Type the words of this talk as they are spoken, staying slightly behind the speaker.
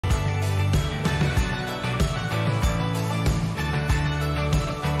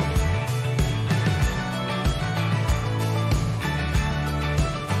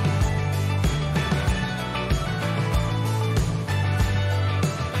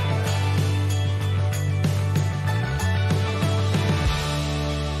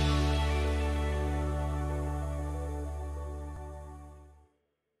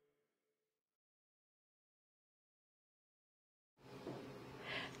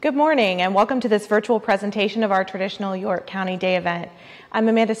Good morning and welcome to this virtual presentation of our traditional York County Day event. I'm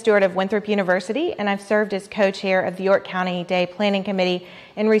Amanda Stewart of Winthrop University, and I've served as co-chair of the York County Day Planning Committee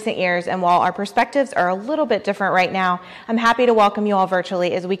in recent years. And while our perspectives are a little bit different right now, I'm happy to welcome you all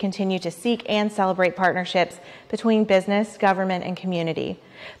virtually as we continue to seek and celebrate partnerships between business, government, and community.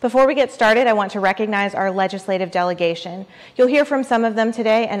 Before we get started, I want to recognize our legislative delegation. You'll hear from some of them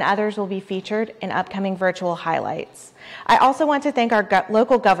today, and others will be featured in upcoming virtual highlights. I also want to thank our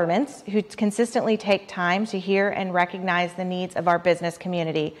local governments who consistently take time to hear and recognize the needs of our business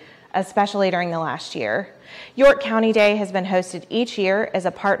community, especially during the last year. York County Day has been hosted each year as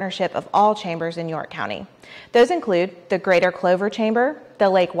a partnership of all chambers in York County. Those include the Greater Clover Chamber, the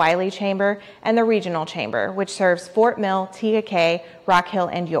Lake Wylie Chamber, and the Regional Chamber, which serves Fort Mill, TK, Rock Hill,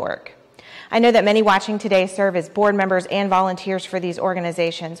 and York. I know that many watching today serve as board members and volunteers for these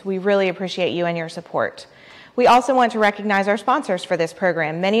organizations. We really appreciate you and your support. We also want to recognize our sponsors for this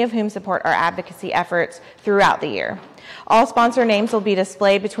program, many of whom support our advocacy efforts throughout the year. All sponsor names will be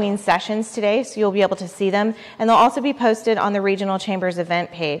displayed between sessions today, so you'll be able to see them, and they'll also be posted on the Regional Chamber's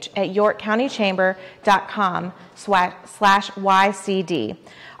event page at yorkcountychamber.com/YCD.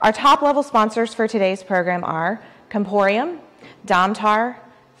 Our top-level sponsors for today's program are Comporium, Domtar,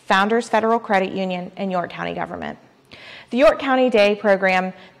 Founders Federal Credit Union, and York County Government. The York County Day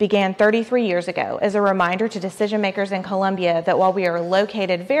program began 33 years ago as a reminder to decision makers in Columbia that while we are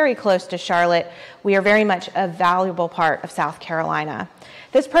located very close to Charlotte, we are very much a valuable part of South Carolina.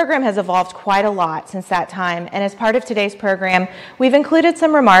 This program has evolved quite a lot since that time, and as part of today's program, we've included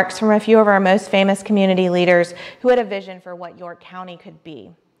some remarks from a few of our most famous community leaders who had a vision for what York County could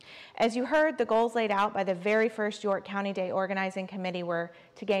be. As you heard, the goals laid out by the very first York County Day Organizing Committee were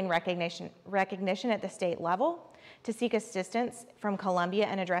to gain recognition at the state level, to seek assistance from Columbia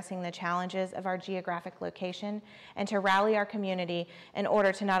in addressing the challenges of our geographic location, and to rally our community in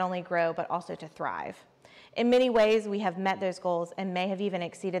order to not only grow but also to thrive. In many ways, we have met those goals and may have even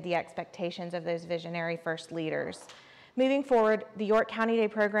exceeded the expectations of those visionary first leaders. Moving forward, the York County Day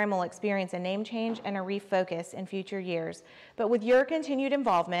program will experience a name change and a refocus in future years, but with your continued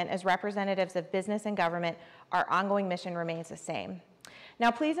involvement as representatives of business and government, our ongoing mission remains the same. Now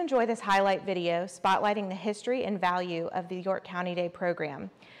please enjoy this highlight video spotlighting the history and value of the York County Day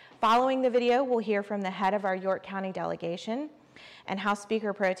program. Following the video, we'll hear from the head of our York County delegation and House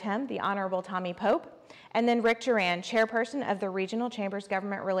Speaker Pro Tem, the Honorable Tommy Pope, and then Rick Jiran, chairperson of the Regional Chamber's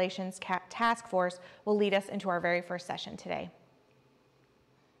Government Relations Task Force, will lead us into our very first session today.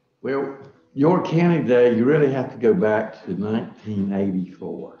 Well, York County Day, you really have to go back to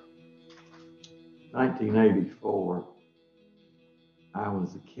 1984. 1984. I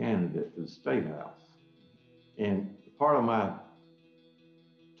was a candidate for the State House, and part of my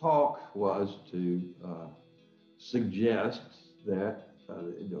talk was to suggest that,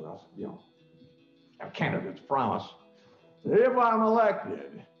 a candidate's promise that if I'm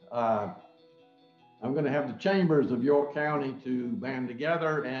elected, I'm going to have the chambers of York County to band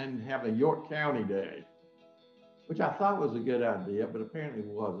together and have a York County Day, which I thought was a good idea, but apparently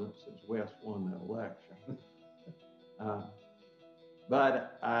wasn't since West won the election.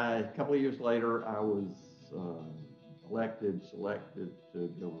 But a couple of years later, I was selected to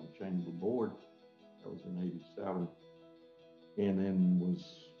go on the chamber board. That was in '87, and then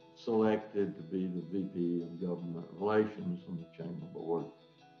was selected to be the VP of Government Relations on the chamber board.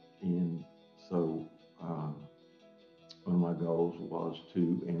 And so one of my goals was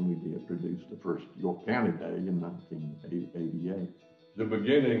to, and we did, produce the first York County Day in 1988. The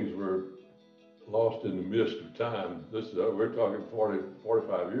beginnings were lost in the mist of time. This is, we're talking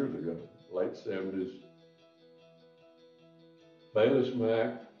 45 years ago, late 70s. Bayless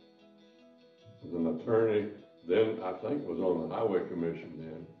Mack was an attorney, then I think was on the Highway Commission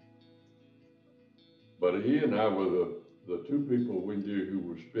then. But he and I were the two people we knew who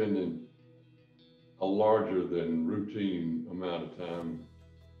were spending a larger than routine amount of time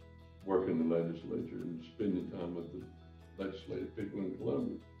working the legislature and spending time with the legislative people in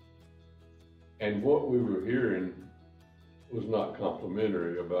Columbia. And what we were hearing was not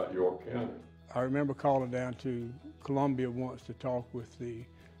complimentary about York County. I remember calling down to Columbia once to talk with the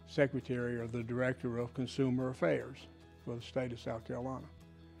secretary or the director of consumer affairs for the state of South Carolina.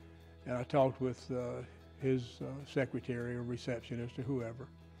 And I talked with his secretary or receptionist or whoever.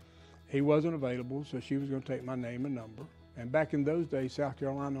 He wasn't available, so she was going to take my name and number. And back in those days, South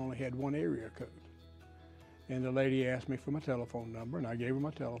Carolina only had one area code. And the lady asked me for my telephone number, and I gave her my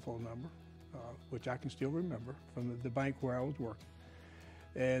telephone number, which I can still remember from the bank where I was working.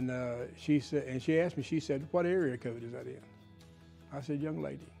 And she asked me, she said, "What area code is that in?" I said, "Young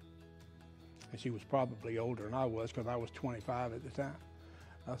lady." And she was probably older than I was because I was 25 at the time.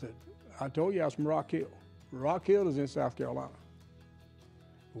 I said, I told you I was from Rock Hill. Rock Hill is in South Carolina.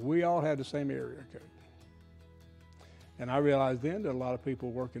 We all had the same area code. And I realized then that a lot of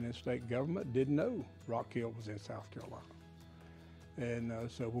people working in state government didn't know Rock Hill was in South Carolina. And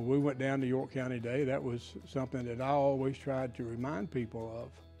so when we went down to York County Day, that was something that I always tried to remind people of,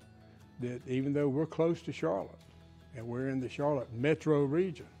 that even though we're close to Charlotte and we're in the Charlotte metro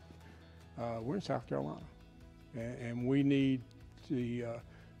region, we're in South Carolina. And we need to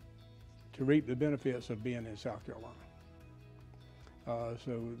reap the benefits of being in South Carolina.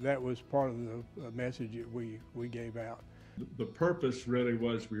 So that was part of the message that we gave out. The purpose really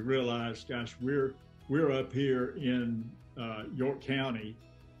was, we realized, gosh, we're up here in York County.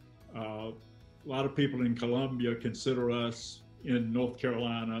 A lot of people in Columbia consider us in North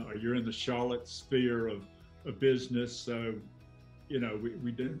Carolina, or you're in the Charlotte sphere of business. So, you know,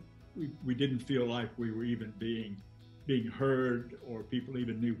 we didn't feel like we were even being heard, or people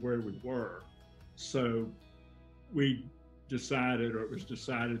even knew where we were. So we decided, or it was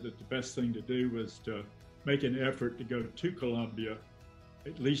decided, that the best thing to do was to make an effort to go to Columbia,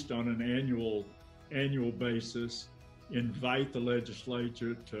 at least on an annual basis, invite the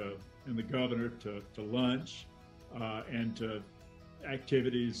legislature and the governor to lunch and to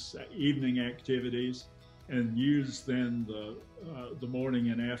activities, evening activities, and use then the morning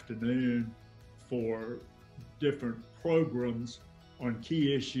and afternoon for different programs on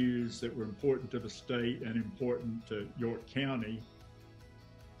key issues that were important to the state and important to York County.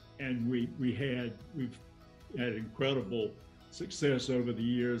 And we've had incredible success over the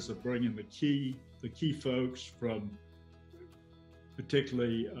years of bringing the key folks from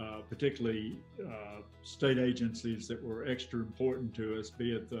particularly state agencies that were extra important to us,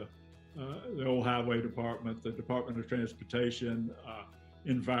 be it the old Highway Department, the Department of Transportation,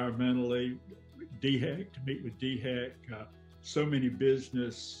 environmentally, DHEC, to meet with DHEC, so many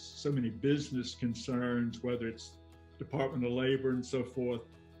business concerns, whether it's Department of Labor and so forth,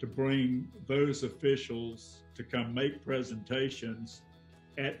 to bring those officials to come make presentations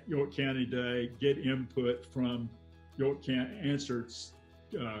at York County Day, get input from York County, answer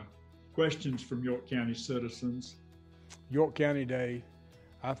questions from York County citizens. York County Day,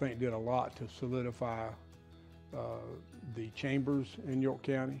 I think, did a lot to solidify the chambers in York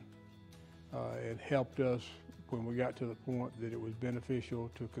County. It helped us when we got to the point that it was beneficial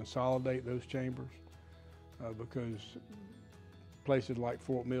to consolidate those chambers because places like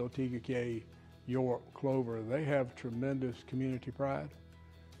Fort Mill, TKK, York, Clover, they have tremendous community pride.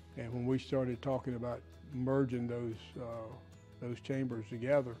 And when we started talking about merging those chambers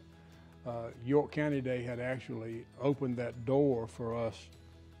together, York County Day had actually opened that door for us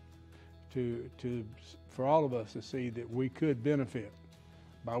for all of us to see that we could benefit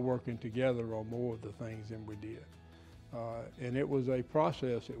by working together on more of the things than we did. And it was a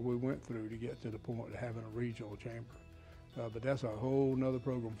process that we went through to get to the point of having a regional chamber. But that's a whole nother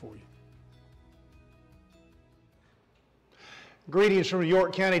program for you. Greetings from the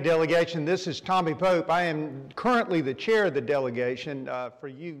York County delegation. This is Tommy Pope. I am currently the chair of the delegation. For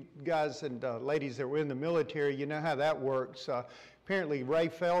you guys and ladies that were in the military, you know how that works. Apparently Ray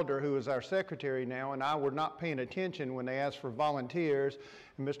Felder, who is our secretary now, and I were not paying attention when they asked for volunteers,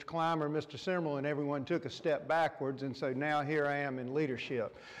 and Mr. Climer, Mr. Simmerl, and everyone took a step backwards, and so now here I am in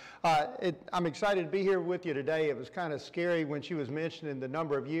leadership. I'm excited to be here with you today. It was kind of scary when she was mentioning the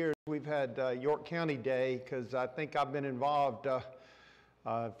number of years we've had York County Day, because I think I've been involved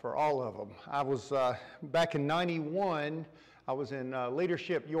for all of them. I was back in '91. I was in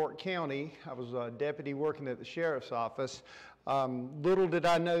leadership York County. I was a deputy working at the sheriff's office. Little did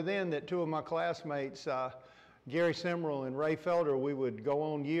I know then that two of my classmates, Gary Simmerl and Ray Felder, we would go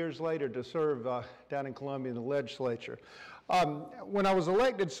on years later to serve down in Columbia in the legislature. When I was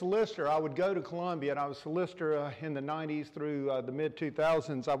elected solicitor, I would go to Columbia, and I was solicitor in the 90s through the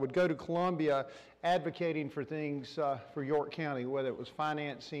mid-2000s. I would go to Columbia advocating for things for York County, whether it was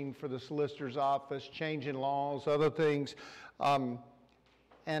financing for the solicitor's office, changing laws, other things.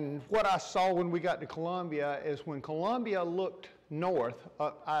 And what I saw when we got to Columbia is when Columbia looked north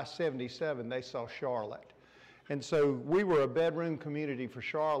up I-77, they saw Charlotte. And so we were a bedroom community for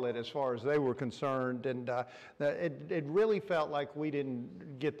Charlotte as far as they were concerned, and it really felt like we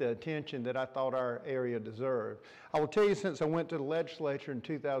didn't get the attention that I thought our area deserved. I will tell you, since I went to the legislature in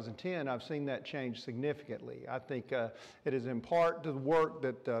 2010, I've seen that change significantly. I think it is in part to the work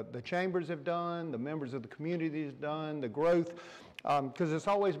that the chambers have done, the members of the community have done, the growth, because it's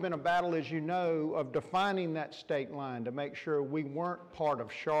always been a battle, as you know, of defining that state line to make sure we weren't part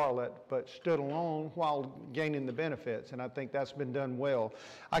of Charlotte but stood alone while gaining the benefits, and I think that's been done well.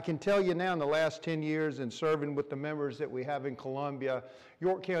 I can tell you now, in the last 10 years in serving with the members that we have in Columbia,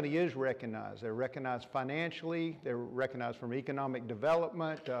 York County is recognized. They're recognized financially, they're recognized from economic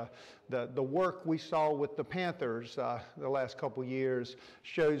development. The work we saw with the Panthers the last couple years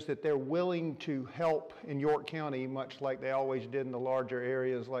shows that they're willing to help in York County, much like they always did in the larger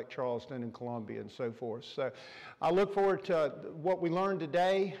areas like Charleston and Columbia and so forth. So I look forward to what we learned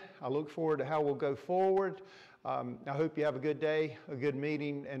today. I look forward to how we'll go forward. I hope you have a good day, a good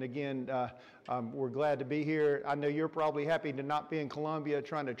meeting, and again, we're glad to be here. I know you're probably happy to not be in Columbia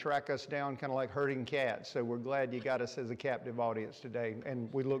trying to track us down kind of like herding cats, so we're glad you got us as a captive audience today,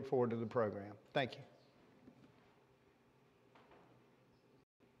 and we look forward to the program. Thank you.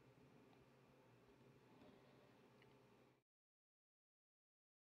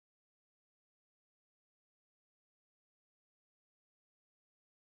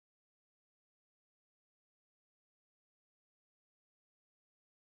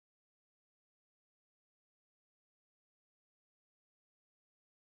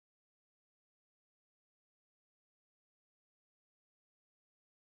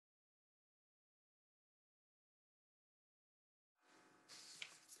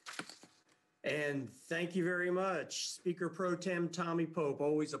 And thank you very much, Speaker Pro Tem Tommy Pope.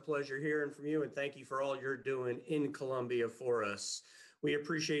 Always a pleasure hearing from you, and thank you for all you're doing in Columbia for us. We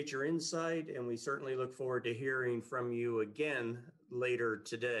appreciate your insight, and we certainly look forward to hearing from you again later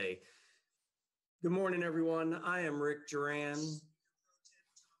today. Good morning, everyone. I am Rick Jiran.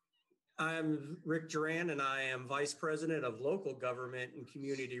 I'm Rick Jiran, and I am Vice President of Local Government and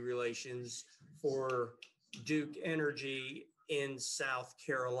Community Relations for Duke Energy in South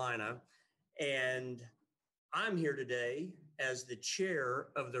Carolina. And I'm here today as the chair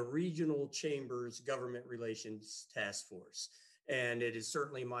of the Regional Chambers Government Relations Task Force. And it is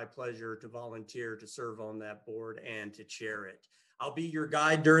certainly my pleasure to volunteer to serve on that board and to chair it. I'll be your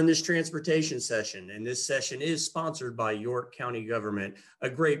guide during this transportation session. And this session is sponsored by York County Government,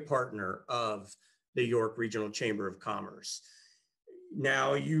 a great partner of the York Regional Chamber of Commerce.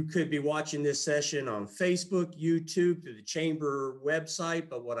 Now, you could be watching this session on Facebook, YouTube, through the Chamber website,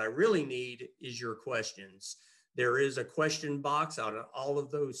 but what I really need is your questions. There is a question box out on all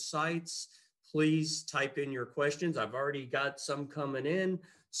of those sites. Please type in your questions. I've already got some coming in,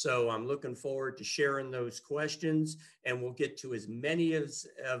 so I'm looking forward to sharing those questions, and we'll get to as many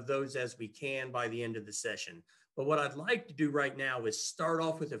of those as we can by the end of the session. But what I'd like to do right now is start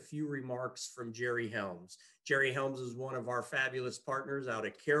off with a few remarks from Jerry Helms. Jerry Helms is one of our fabulous partners out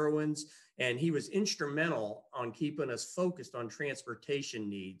at Carowinds, and he was instrumental on keeping us focused on transportation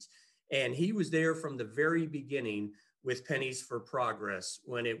needs. And he was there from the very beginning with Pennies for Progress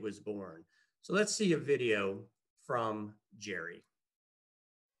when it was born. So let's see a video from Jerry.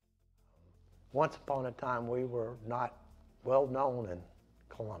 Once upon a time, we were not well known in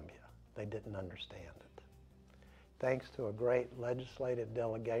Columbia. They didn't understand it. Thanks to a great legislative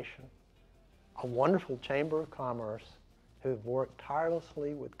delegation, a wonderful Chamber of Commerce who've worked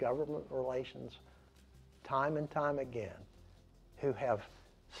tirelessly with government relations time and time again, who have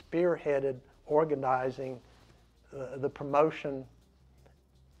spearheaded organizing the promotion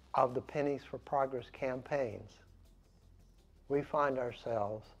of the Pennies for Progress campaigns, we find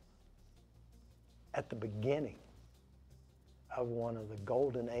ourselves at the beginning of one of the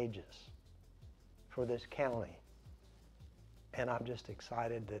golden ages for this county. And I'm just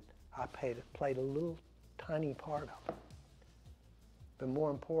excited that I played a little tiny part of it. But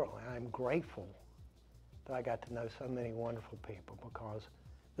more importantly, I'm grateful that I got to know so many wonderful people, because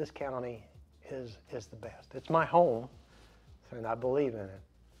this county is the best. It's my home, and I believe in it.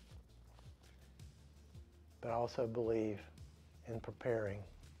 But I also believe in preparing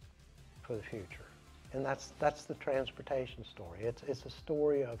for the future. And that's the transportation story. It's a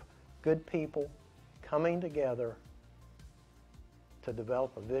story of good people coming together to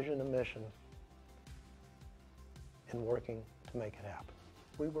develop a vision and mission and working to make it happen.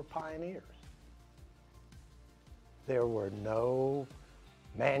 We were pioneers. There were no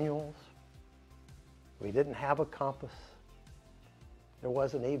manuals. We didn't have a compass. There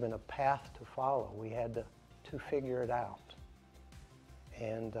wasn't even a path to follow. We had to figure it out.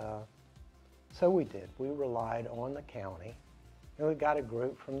 And so we did. We relied on the county. And we got a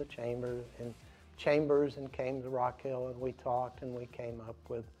group from the chambers and came to Rock Hill, and we talked, and we came up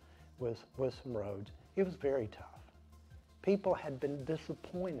with some roads. It was very tough. People had been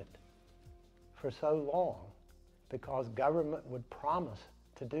disappointed for so long because government would promise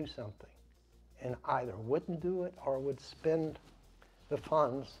to do something and either wouldn't do it or would spend the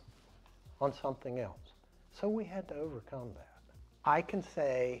funds on something else. So we had to overcome that. I can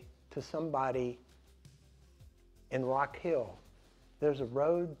say to somebody in Rock Hill, there's a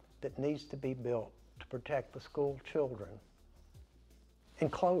road that needs to be built to protect the school children in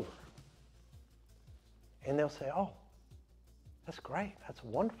clover. And they'll say, oh, that's great, that's a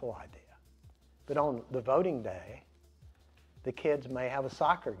wonderful idea. But on the voting day, the kids may have a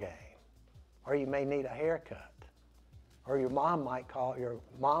soccer game, or you may need a haircut, or your mom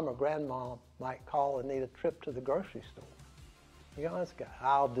or grandma might call and need a trip to the grocery store. You go, this guy,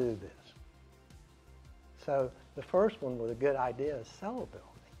 I'll do this. So the first one with a good idea is sellability.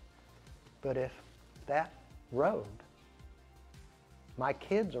 But if that road my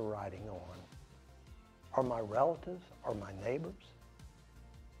kids are riding on, or my relatives, or my neighbors,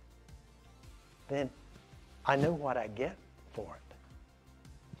 then I know what I get for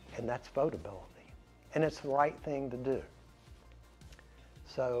it. And that's votability. And it's the right thing to do.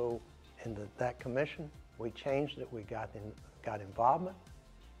 So in that commission, we changed it. We got involvement.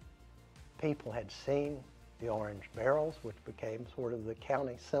 People had seen the orange barrels, which became sort of the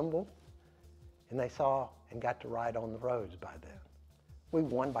county symbol. And they saw and got to ride on the roads by then. We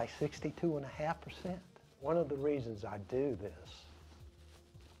won by 62.5%. One of the reasons I do this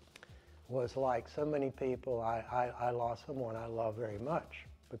was, like so many people, I lost someone I love very much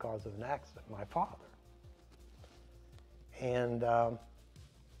because of an accident, my father. And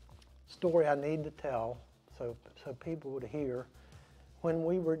story I need to tell so people would hear, when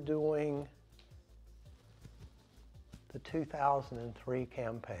we were doing the 2003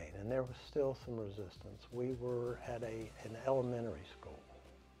 campaign, and there was still some resistance, we were at an elementary school.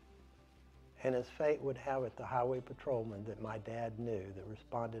 And as fate would have it, the highway patrolman that my dad knew that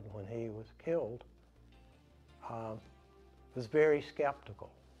responded when he was killed was very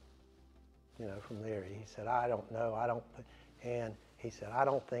skeptical. You know, from there, he said, I don't know, and he said, I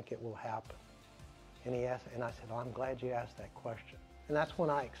don't think it will happen. And he asked, and I said, well, I'm glad you asked that question. And that's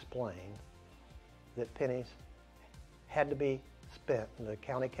when I explained that pennies had to be spent, and the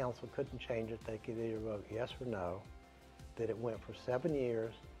county council couldn't change it. They could either vote yes or no, that it went for 7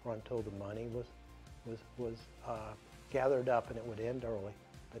 years or until the money was gathered up, and it would end early,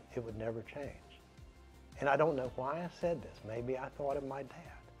 but it would never change. And I don't know why I said this. Maybe I thought of my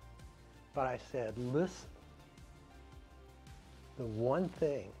dad. But I said, listen, the one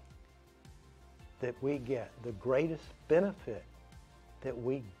thing that we get, the greatest benefit that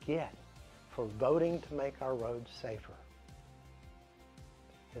we get for voting to make our roads safer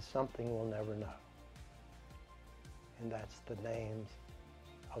is something we'll never know. And that's the names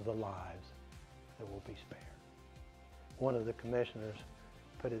of the lives that will be spared. One of the commissioners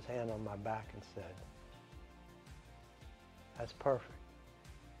put his hand on my back and said, that's perfect.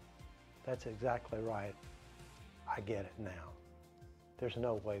 That's exactly right. I get it now. There's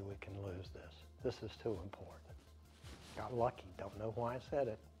no way we can lose this. This is too important. Got lucky. Don't know why I said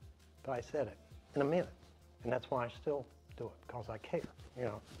it, but I said it in a minute. And that's why I still do it, because I care, you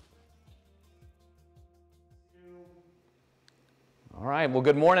know. All right, well,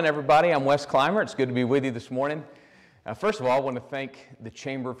 good morning, everybody. I'm Wes Climer. It's good to be with you this morning. First of all, I want to thank the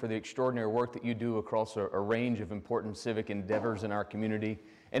Chamber for the extraordinary work that you do across a range of important civic endeavors in our community.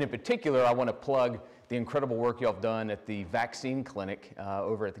 And in particular, I want to plug the incredible work y'all have done at the vaccine clinic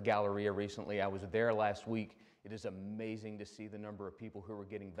over at the Galleria recently. I was there last week. It is amazing to see the number of people who are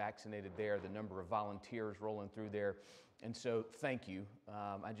getting vaccinated there, the number of volunteers rolling through there. And so thank you.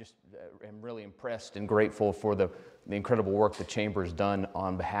 I just am really impressed and grateful for the incredible work the Chamber has done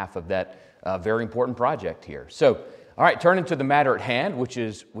on behalf of that very important project here. So, all right, turning to the matter at hand, which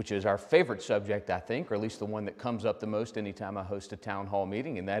is our favorite subject, I think, or at least the one that comes up the most anytime I host a town hall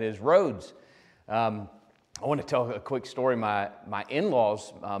meeting, and that is roads. I want to tell a quick story. My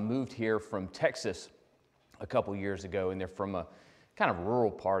in-laws moved here from Texas a couple years ago, and they're from a kind of rural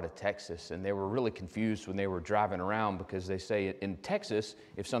part of Texas, and they were really confused when they were driving around because they say in Texas,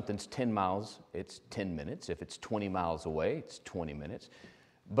 if something's 10 miles, it's 10 minutes. If it's 20 miles away, it's 20 minutes.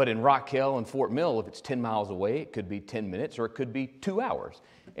 But in Rock Hill and Fort Mill, if it's 10 miles away, it could be 10 minutes or it could be 2 hours.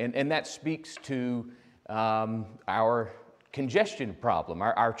 And that speaks to our congestion problem,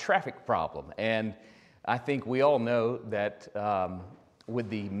 our traffic problem. And I think we all know that with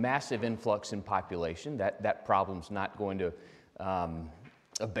the massive influx in population, that problem's not going to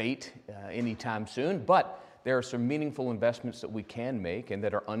abate anytime soon, but there are some meaningful investments that we can make and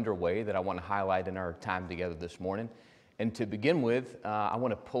that are underway that I want to highlight in our time together this morning. And to begin with, I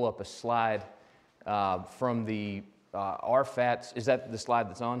want to pull up a slide from the RFATs. Is that the slide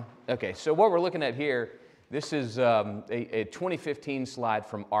that's on? Okay, so what we're looking at here, this is a 2015 slide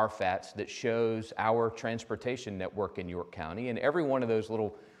from RFATs that shows our transportation network in York County, and every one of those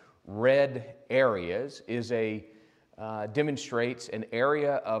little red areas is a demonstrates an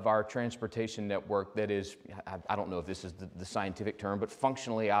area of our transportation network that is, I don't know if this is the scientific term, but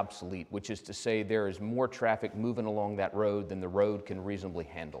functionally obsolete, which is to say there is more traffic moving along that road than the road can reasonably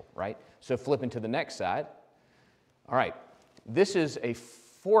handle, right? So flipping to the next side. All right, this is a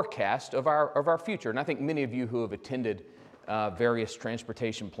forecast of our future, and I think many of you who have attended various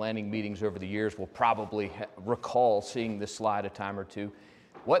transportation planning meetings over the years will probably recall seeing this slide a time or two.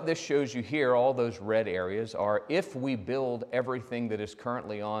 What this shows you here, all those red areas, are if we build everything that is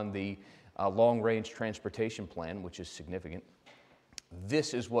currently on the long-range transportation plan, which is significant,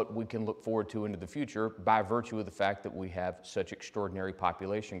 this is what we can look forward to into the future by virtue of the fact that we have such extraordinary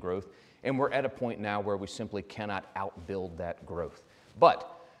population growth, and we're at a point now where we simply cannot outbuild that growth.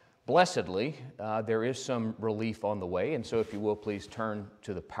 But blessedly, there is some relief on the way, and so if you will, please turn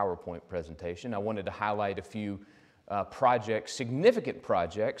to the PowerPoint presentation. I wanted to highlight a few projects, significant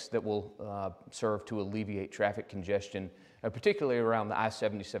projects that will serve to alleviate traffic congestion, particularly around the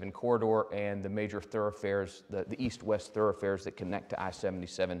I-77 corridor and the major thoroughfares, the east-west thoroughfares that connect to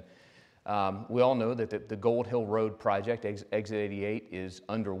I-77. We all know that the Gold Hill Road project, Exit 88, is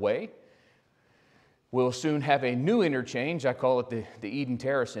underway. We'll soon have a new interchange, I call it the Eden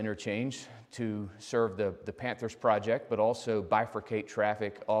Terrace interchange, to serve the Panthers project, but also bifurcate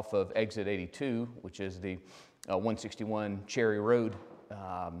traffic off of Exit 82, which is the 161 Cherry Road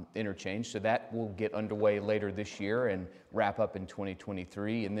interchange. So that will get underway later this year and wrap up in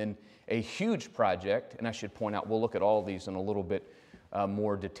 2023. And then a huge project, and I should point out, we'll look at all of these in a little bit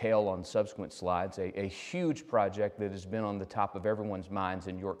more detail on subsequent slides, a huge project that has been on the top of everyone's minds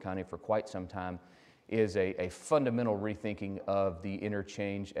in York County for quite some time is a fundamental rethinking of the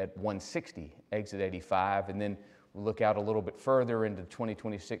interchange at 160, Exit 85, and then we'll look out a little bit further into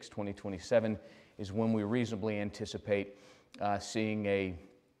 2026, 2027 is when we reasonably anticipate seeing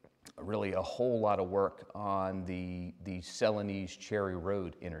really a whole lot of work on the Celanese Cherry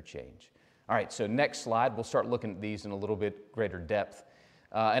Road interchange. All right, so next slide, we'll start looking at these in a little bit greater depth.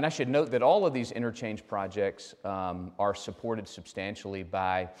 And I should note that all of these interchange projects are supported substantially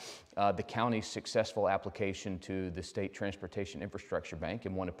by the county's successful application to the State Transportation Infrastructure Bank,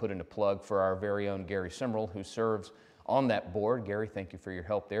 and want to put in a plug for our very own Gary Simmerl, who serves on that board. Gary, thank you for your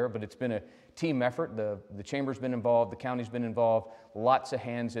help there, but it's been a team effort. The chamber's been involved, the county's been involved, lots of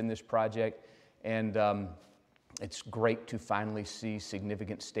hands in this project, and it's great to finally see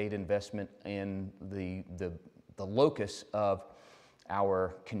significant state investment in the locus of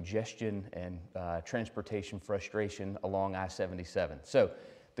our congestion and transportation frustration along I-77. So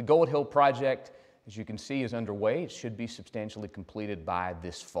the Gold Hill project, as you can see, is underway. It should be substantially completed by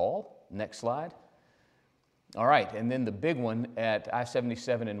this fall. Next slide. All right, and then the big one at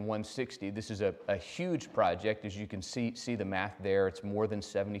I-77 and 160. This is a huge project. As you can see the math there, it's more than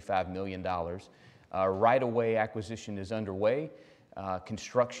 $75 million. Right-of-way acquisition is underway.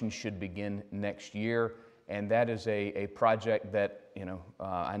 Construction should begin next year. And that is a project that,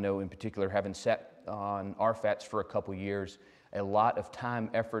 I know in particular, having sat on RFATs for a couple years, a lot of time,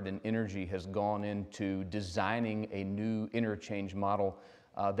 effort, and energy has gone into designing a new interchange model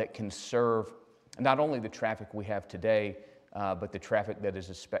that can serve not only the traffic we have today, but the traffic that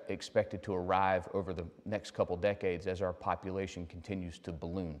is expected to arrive over the next couple decades as our population continues to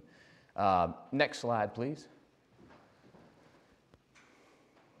balloon. Next slide, please.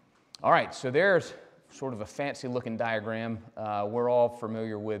 All right, so there's sort of a fancy looking diagram. We're all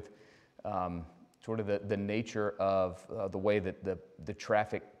familiar with sort of the nature of the way that the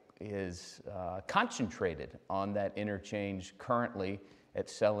traffic is concentrated on that interchange currently at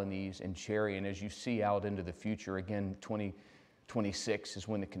Celanese and Cherry. And as you see out into the future, again, 2026 is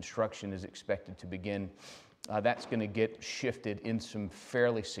when the construction is expected to begin. That's going to get shifted in some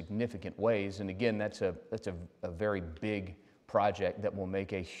fairly significant ways. And again, that's a very big project that will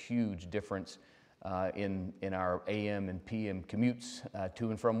make a huge difference in our AM and PM commutes to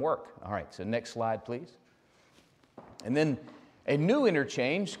and from work. All right, so next slide, please. And then a new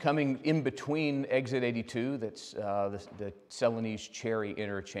interchange coming in between Exit 82, that's the Celanese Cherry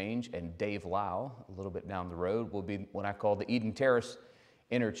interchange, and Dave Lau, a little bit down the road, will be what I call the Eden Terrace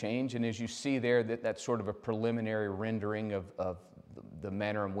interchange. And as you see there, that's sort of a preliminary rendering of the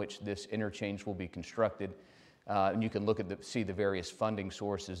manner in which this interchange will be constructed. And you can look at see the various funding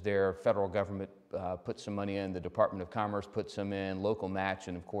sources there. Federal government put some money in, the Department of Commerce put some in, local match,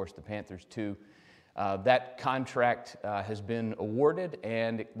 and of course the Panthers too. That contract has been awarded,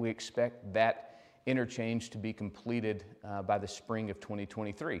 and we expect that interchange to be completed by the spring of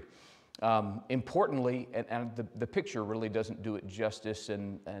 2023. Importantly, and the picture really doesn't do it justice,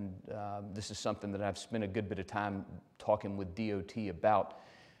 and this is something that I've spent a good bit of time talking with DOT about.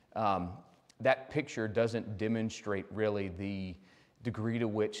 that picture doesn't demonstrate really the degree to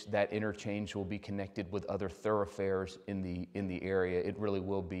which that interchange will be connected with other thoroughfares in the area. It really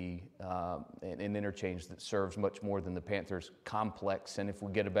will be an interchange that serves much more than the Panthers complex. And if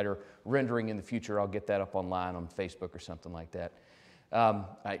we get a better rendering in the future, I'll get that up online on Facebook or something like that.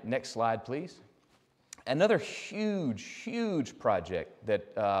 All right, next slide, please. Another huge project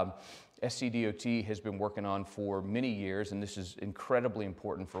that SCDOT has been working on for many years, and this is incredibly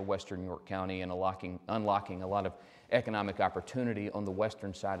important for Western York County and unlocking a lot of economic opportunity on the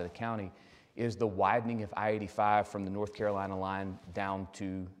western side of the county, is the widening of I-85 from the North Carolina line down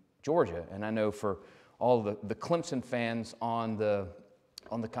to Georgia. And I know for all the Clemson fans on the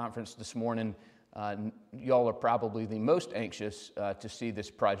conference this morning, y'all are probably the most anxious to see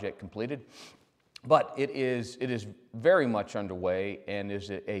this project completed. But it is very much underway and is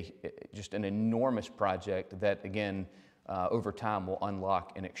just an enormous project that, again, over time will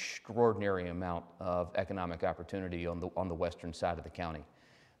unlock an extraordinary amount of economic opportunity on the western side of the county.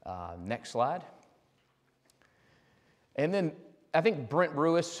 Next slide. And then I think Brent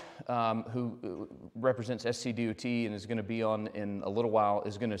Rewis, who represents SCDOT and is going to be on in a little while,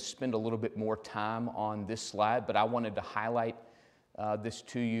 is going to spend a little bit more time on this slide, but I wanted to highlight this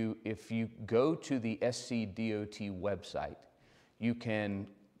to you. If you go to the SCDOT website, you can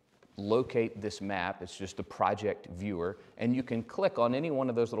locate this map. It's just a project viewer, and you can click on any one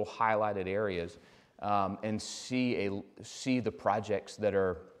of those little highlighted areas and see the projects that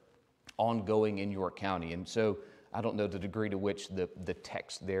are ongoing in York County. And so I don't know the degree to which the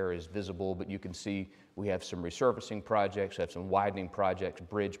text there is visible, but you can see we have some resurfacing projects, we have some widening projects,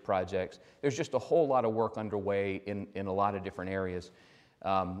 bridge projects. There's just a whole lot of work underway in a lot of different areas.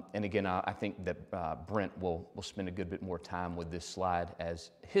 And again, I think that Brent will spend a good bit more time with this slide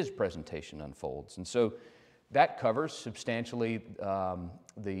as his presentation unfolds. And so that covers substantially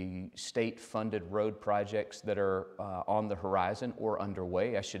the state-funded road projects that are on the horizon or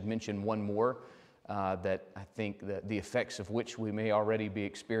underway. I should mention one more that I think that the effects of which we may already be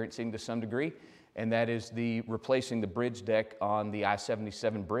experiencing to some degree, and that is replacing the bridge deck on the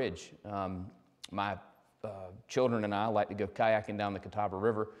I-77 bridge. My children and I like to go kayaking down the Catawba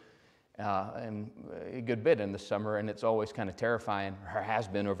River and a good bit in the summer, and it's always kind of terrifying, or has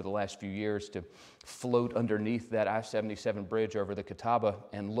been over the last few years, to float underneath that I-77 bridge over the Catawba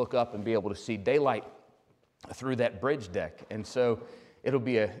and look up and be able to see daylight through that bridge deck. And so it'll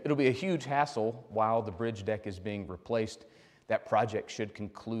be a huge hassle while the bridge deck is being replaced. That project should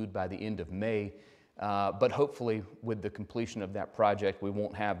conclude by the end of May, but hopefully with the completion of that project, we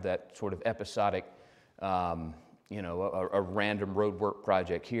won't have that sort of episodic, a random road work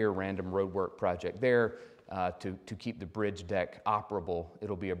project here, random road work project there, to keep the bridge deck operable.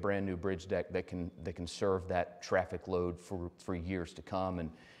 It'll be a brand new bridge deck that can serve that traffic load for years to come, and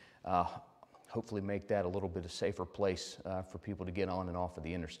hopefully make that a little bit of a safer place for people to get on and off of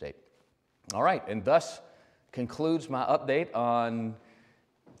the interstate. All right, and thus concludes my update on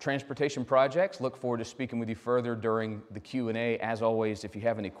transportation projects. Look forward to speaking with you further during the Q&A. As always, if you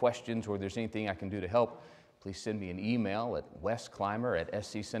have any questions or there's anything I can do to help, please send me an email at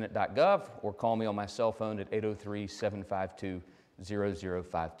wesclimer@scsenate.gov or call me on my cell phone at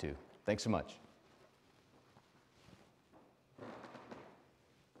 803-752-0052. Thanks so much.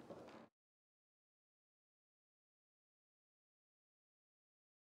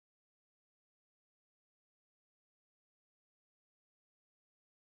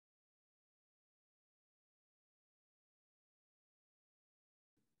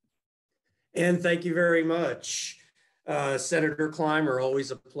 And thank you very much, Senator Climer.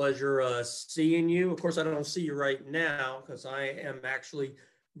 Always a pleasure seeing you. Of course, I don't see you right now because I am actually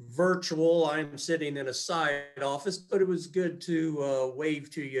virtual. I'm sitting in a side office, but it was good to wave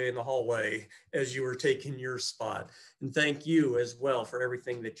to you in the hallway as you were taking your spot. And thank you as well for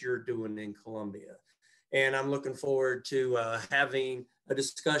everything that you're doing in Columbia. And I'm looking forward to having a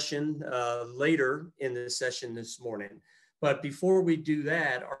discussion later in the session this morning. But before we do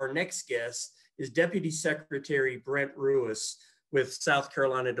that, our next guest is Deputy Secretary Brent Rewis with South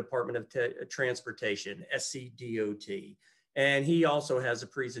Carolina Department of Transportation, SCDOT. And he also has a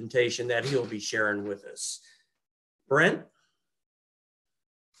presentation that he'll be sharing with us. Brent?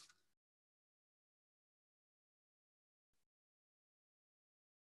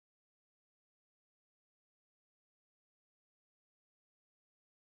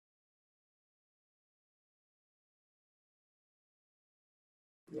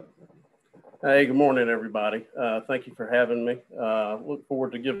 Hey, good morning, everybody. Thank you for having me. Look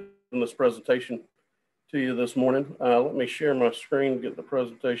forward to giving this presentation to you this morning. Let me share my screen, get the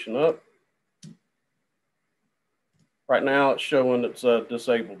presentation up. Right now it's showing it's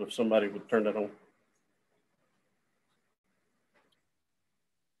disabled. If somebody would turn that on.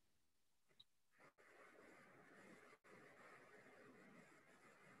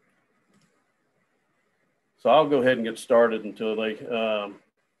 So I'll go ahead and get started until they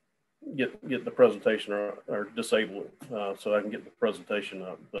get the presentation or disable it so I can get the presentation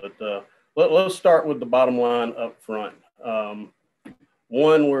up. But let's start with the bottom line up front.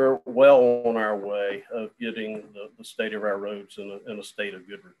 One, we're well on our way of getting the state of our roads in a state of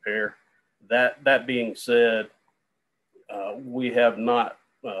good repair. That being said, we have not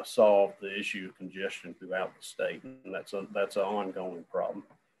solved the issue of congestion throughout the state, and that's an ongoing problem.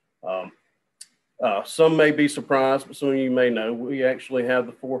 Some may be surprised, but some of you may know we actually have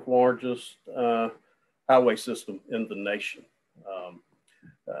the 4th largest highway system in the nation.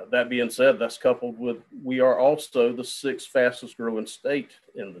 That being said, that's coupled with we are also the 6th fastest growing state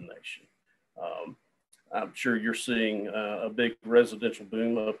in the nation. I'm sure you're seeing a big residential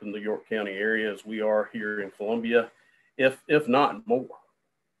boom up in the York County area as we are here in Columbia, if not more.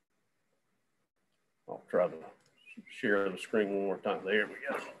 I'll try to share the screen one more time. There we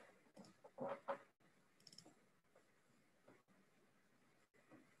go.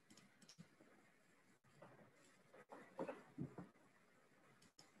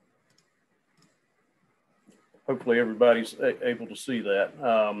 Hopefully everybody's able to see that.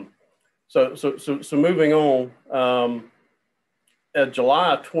 So moving on, at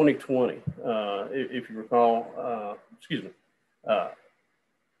July of 2020, if you recall, in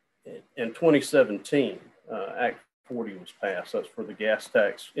 2017, Act 40 was passed. That's for the gas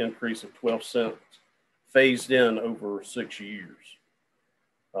tax increase of 12 cents, phased in over 6 years.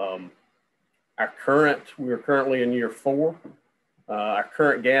 We are currently in year 4. Our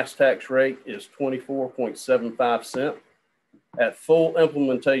current gas tax rate is 24.75 cents. At full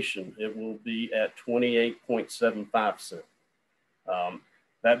implementation, it will be at 28.75 cents.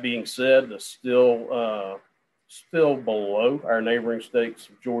 That being said, it's still below our neighboring states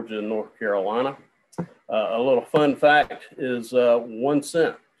of Georgia and North Carolina. A little fun fact is 1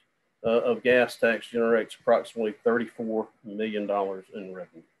 cent of gas tax generates approximately $34 million in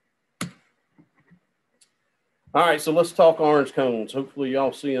revenue. All right, so let's talk orange cones. Hopefully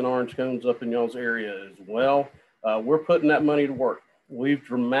y'all seeing orange cones up in y'all's area as well. We're putting that money to work. We've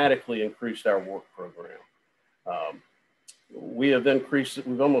dramatically increased our work program. We have increased it,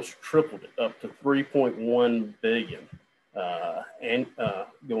 we've almost tripled it up to $3.1 billion and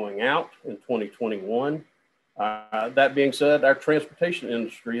going out in 2021. That being said, our transportation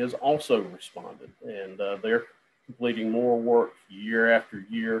industry has also responded, and they're completing more work year after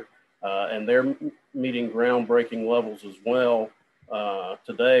year. And they're meeting groundbreaking levels as well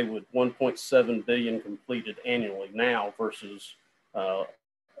today with 1.7 billion completed annually now versus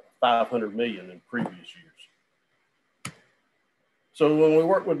 500 million in previous years. So when we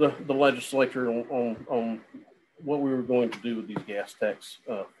worked with the legislature on what we were going to do with these gas tax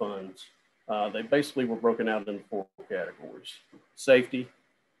funds, they basically were broken out into 4 categories: safety,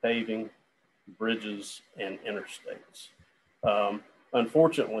 paving, bridges, and interstates.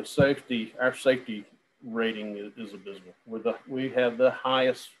 Unfortunately, our safety rating is abysmal. We have the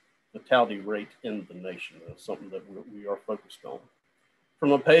highest fatality rate in the nation. That's something that we are focused on.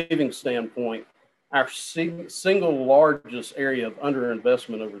 From a paving standpoint, our single largest area of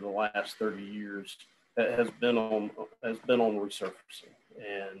underinvestment over the last 30 years has been on resurfacing,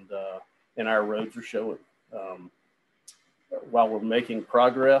 and our roads are showing. While we're making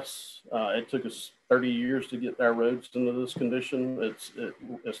progress, it took us 30 years to get our roads into this condition.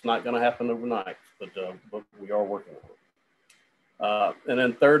 It's not going to happen overnight, but we are working on it. And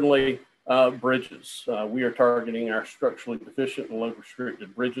then thirdly, bridges. We are targeting our structurally deficient and low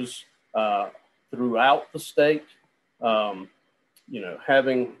restricted bridges throughout the state.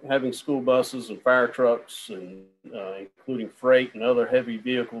 Having school buses and fire trucks and including freight and other heavy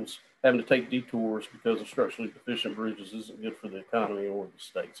vehicles having to take detours because of structurally deficient bridges isn't good for the economy or the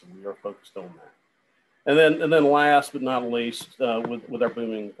state. So we are focused on that. And then last but not least, with our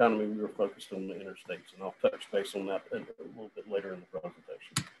booming economy, we are focused on the interstates, and I'll touch base on that a little bit later in the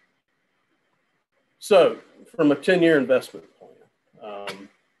presentation. So from a 10-year investment plan,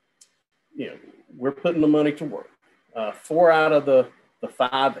 we're putting the money to work. 4 out of the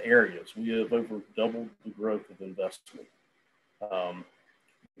 5 areas, we have over doubled the growth of investment.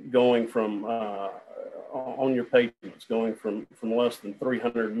 Going from on your payments, going from less than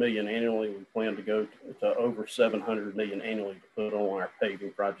 300 million annually, we plan to go to over 700 million annually to put on our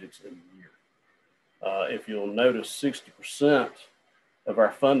paving projects in the year. If you'll notice, 60% of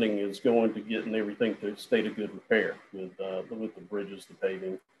our funding is going to getting everything to a state of good repair with the bridges, the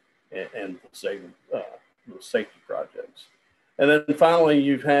paving, and the safety projects. And then finally,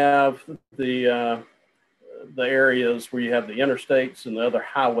 you have the areas where you have the interstates and the other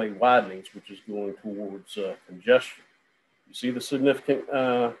highway widenings, which is going towards congestion. You see the significant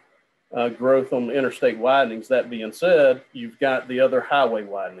growth on the interstate widenings. That being said, you've got the other highway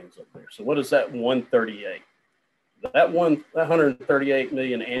widenings up there. So what is that 138? That 138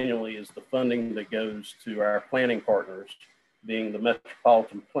 million annually is the funding that goes to our planning partners, being the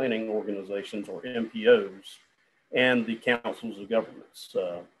Metropolitan Planning Organizations, or MPOs, and the councils of governments,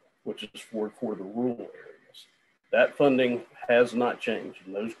 which is for the rural areas. That funding has not changed,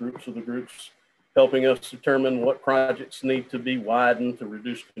 and those groups are the groups helping us determine what projects need to be widened to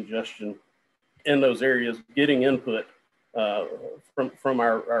reduce congestion in those areas, getting input from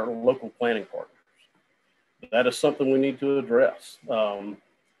our local planning partners. That is something we need to address.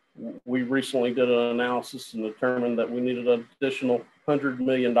 We recently did an analysis and determined that we needed an additional $100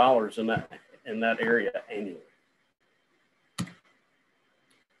 million in that area annually.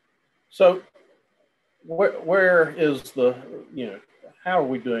 So where is the, how are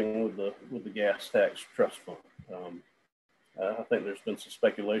we doing with the gas tax trust fund? I think there's been some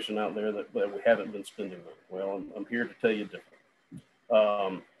speculation out there that we haven't been spending money. Well, I'm here to tell you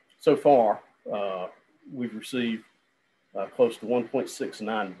different. So far, we've received close to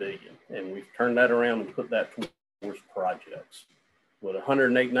 1.69 billion, and we've turned that around and put that towards projects, with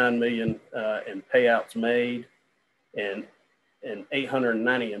 189 million in payouts made, and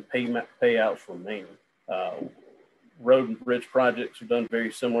 890 in payouts remaining. Road and bridge projects are done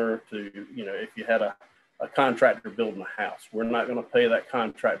very similar to, if you had a contractor building a house. We're not going to pay that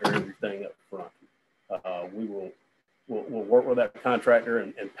contractor everything up front. We'll work with that contractor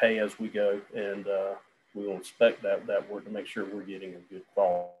and pay as we go, and we will inspect that work to make sure we're getting a good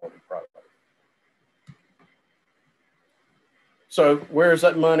quality product. So where's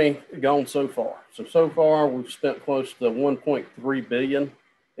that money gone so far? So far we've spent close to 1.3 billion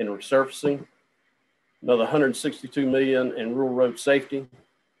in resurfacing, another 162 million in rural road safety,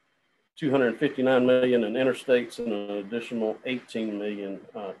 259 million in interstates, and an additional 18 million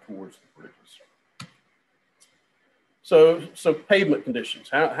towards the bridges. So pavement conditions,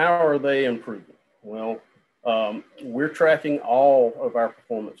 how are they improving? Well, we're tracking all of our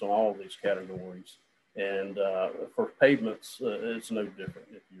performance on all of these categories. And for pavements, it's no different.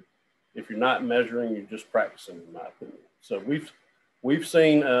 If you're not measuring, you're just practicing, in my opinion. So we've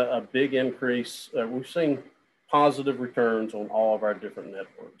seen a big increase. We've seen positive returns on all of our different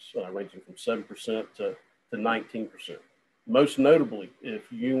networks, ranging from 7% to 19%. Most notably,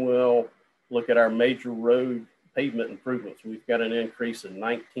 if you will look at our major road pavement improvements, we've got an increase in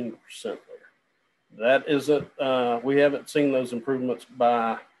 19% there. That isn't, we haven't seen those improvements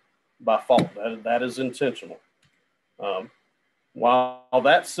by fault. That is intentional. While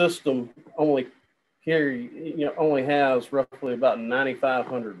that system only has roughly about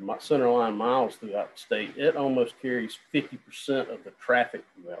 9,500 centerline miles throughout the state, it almost carries 50% of the traffic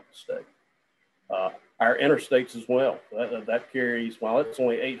throughout the state. Our interstates as well, that carries, while it's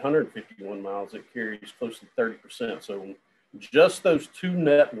only 851 miles, it carries close to 30%. So just those two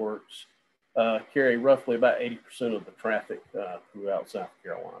networks carry roughly about 80% of the traffic throughout South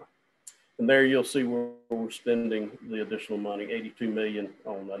Carolina. And there you'll see where we're spending the additional money, 82 million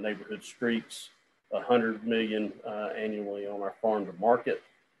on the neighborhood streets, 100 million annually on our farm to market,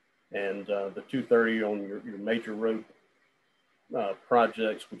 and the 230 on your major road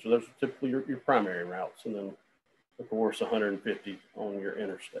projects, which those are typically your primary routes, and then of course 150 on your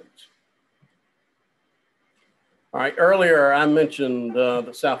interstates. All right, earlier I mentioned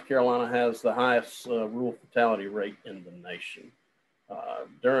that South Carolina has the highest rural fatality rate in the nation.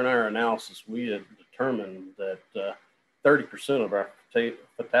 During our analysis, we had determined that 30% of our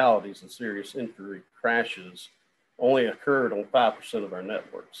fatalities and serious injury crashes only occurred on 5% of our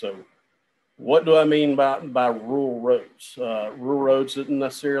network. So what do I mean by rural roads? Rural roads isn't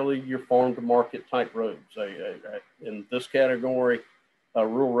necessarily your farm to market type roads. In this category,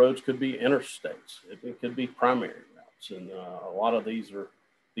 rural roads could be interstates. It could be primary routes. And a lot of these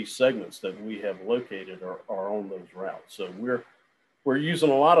segments that we have located are on those routes. So we're using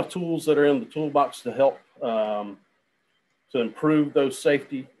a lot of tools that are in the toolbox to help to improve those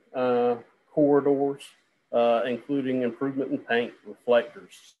safety corridors, including improvement in paint,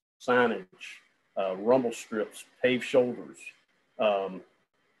 reflectors, signage, rumble strips, paved shoulders,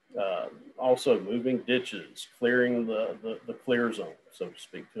 also moving ditches, clearing the clear zone, so to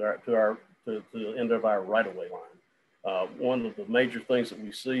speak, to the end of our right-of-way line. One of the major things that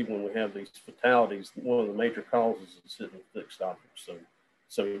we see when we have these fatalities, one of the major causes is hitting fixed objects.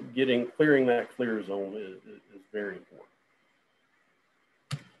 So clearing that clear zone is very important.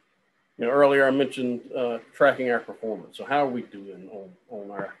 earlier I mentioned tracking our performance. So how are we doing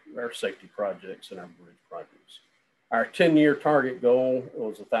on our safety projects and our bridge projects? Our 10-year target goal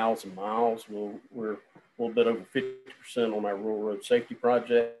was 1,000 miles. We're a little bit over 50% on our rural road safety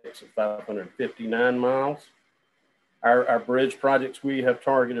projects at 559 miles. Our bridge projects, we have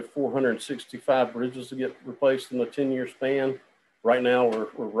targeted 465 bridges to get replaced in the 10-year span. Right now, we're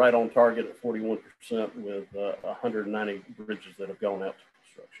right on target at 41% with 190 bridges that have gone out to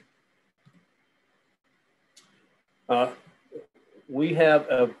construction. We have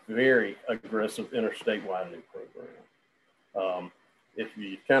a very aggressive interstate widening program. If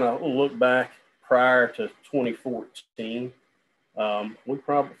you kind of look back prior to 2014, we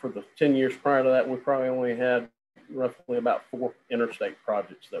probably, for the 10 years prior to that, we probably only had roughly about 4 interstate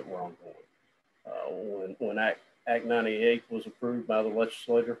projects that were ongoing. When Act 98 was approved by the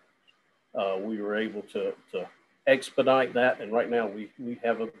legislature, we were able to expedite that, and right now we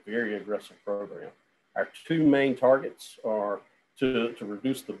have a very aggressive program. Our 2 main targets are to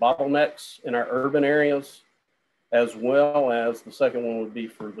reduce the bottlenecks in our urban areas, as well as the second one would be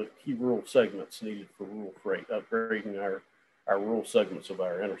for the key rural segments needed for rural freight, upgrading our rural segments of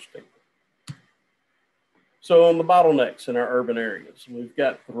our interstate. So on the bottlenecks in our urban areas, we've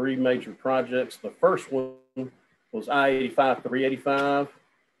got 3 major projects. The first one was I-85 385.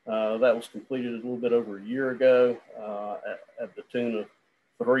 That was completed a little bit over a year ago at the tune of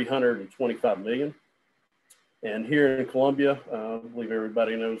 $325 million. And here in Columbia, I believe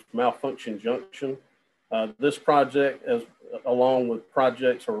everybody knows Malfunction Junction. This project, along with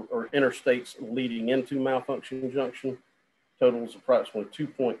projects or interstates leading into Malfunction Junction, totals approximately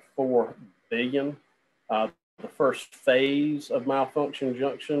 $2.4 billion. The first phase of Malfunction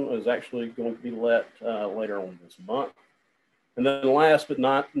Junction is actually going to be let later on this month. And then last but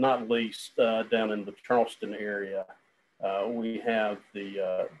not least, down in the Charleston area, we have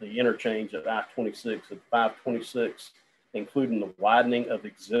the interchange at I-26 at 526, including the widening of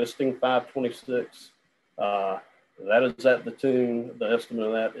existing 526. That is at the tune, the estimate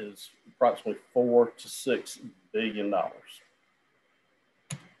of that is approximately $4 to $6 billion.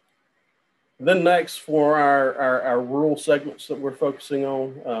 Then next, for our rural segments that we're focusing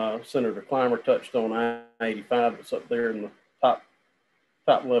on, Senator Climer touched on I-85. That's up there in the top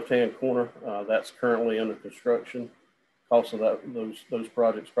left-hand corner. That's currently under construction. Cost of those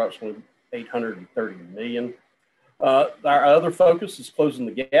projects approximately $830 million. Our other focus is closing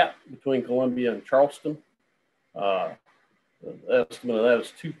the gap between Columbia and Charleston. The estimate of that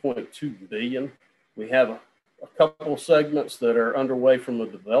is $2.2 billion. We have a couple of segments that are underway from a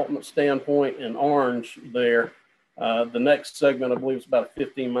development standpoint. In orange there, the next segment, I believe it's about a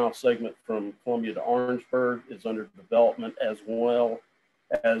 15-mile segment from Columbia to Orangeburg, is under development, as well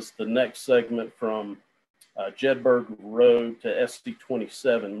as the next segment from Jedburgh Road to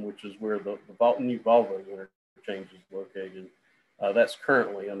SC27, which is where the new Volvo interchange is located. That's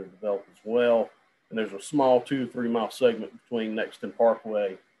currently under development as well. And there's a small 2 to 3 mile segment between Nexton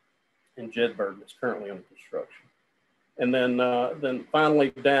Parkway and Jedburgh that's currently under construction. And then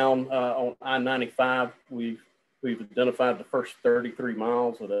finally down on I-95, we've identified the first 33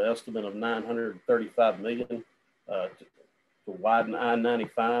 miles at an estimate of $935 million to widen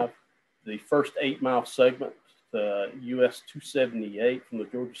I-95. The first 8-mile segment, the US 278 from the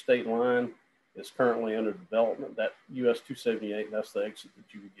Georgia state line, is currently under development. That US 278, that's the exit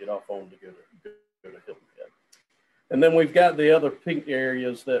that you would get off on to go to Hilton Head. And then we've got the other pink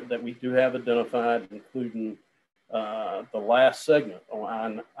areas that we do have identified, including the last segment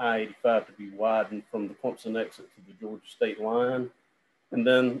on I-85 to be widened from the Clemson exit to the Georgia state line. And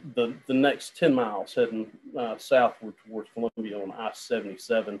then the next 10 miles heading southward towards Columbia on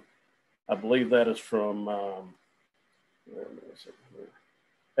I-77. I believe that is from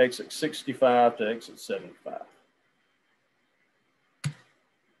exit 65 to exit 75.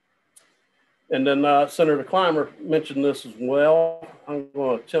 And then Senator Climer mentioned this as well. I'm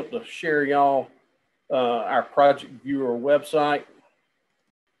going to attempt to share y'all our project viewer website.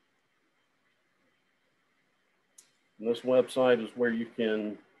 And this website is where you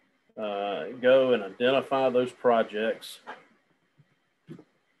can go and identify those projects.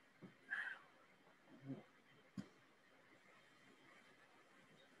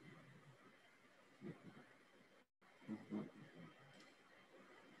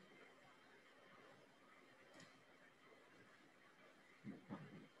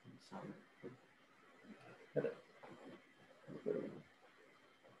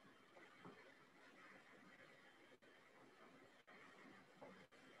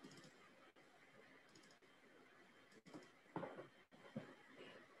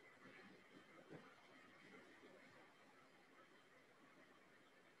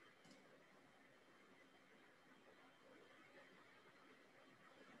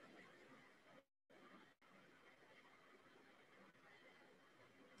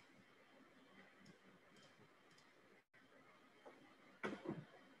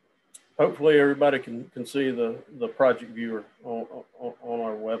 hopefully everybody can see the project viewer on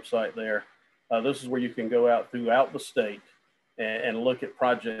our website there. This is where you can go out throughout the state and look at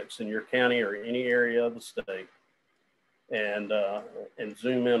projects in your county or any area of the state and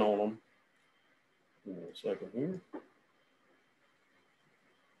zoom in on them. Give me a second here.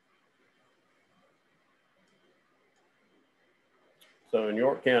 So in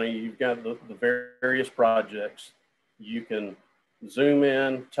York County, you've got the various projects. You can zoom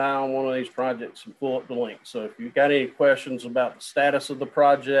in, tie on one of these projects and pull up the link. So if you've got any questions about the status of the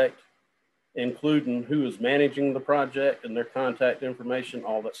project, including who is managing the project and their contact information,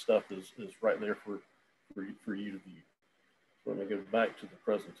 all that stuff is right there for you to view. So let me go back to the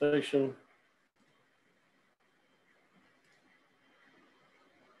presentation.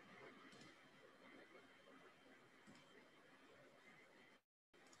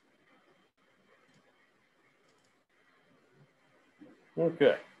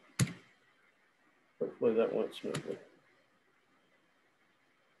 Okay. Hopefully that went smoothly.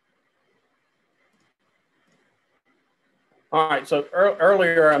 All right, so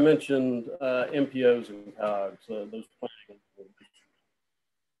earlier I mentioned MPOs and COGs, those planning.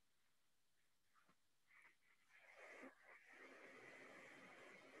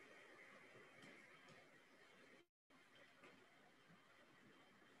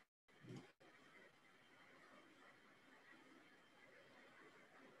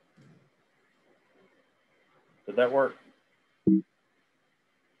 Did that work?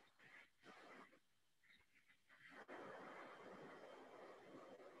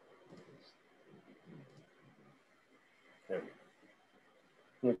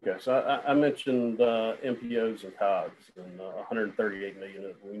 Okay, so I mentioned MPOs and COGs and 138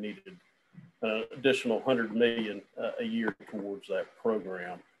 million. We needed an additional 100 million a year towards that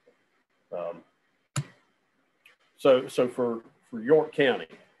program. So for York County,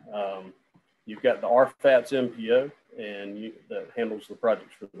 you've got the RFATS MPO, and that handles the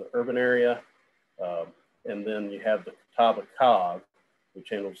projects for the urban area, and then you have the Catawba COG, which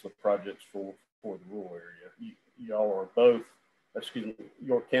handles the projects for the rural area. Y'all are both. Excuse me,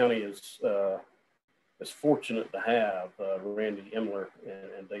 York County is fortunate to have Randy Emler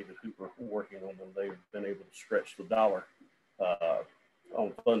and David Hooper working on them. They've been able to stretch the dollar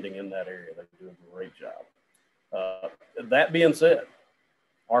on funding in that area. They do a great job. That being said,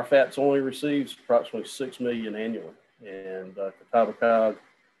 RFATS only receives approximately $6 million annually, and Catawba COG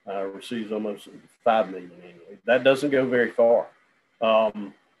receives almost $5 million annually. That doesn't go very far.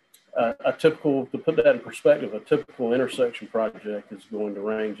 To put that in perspective, a typical intersection project is going to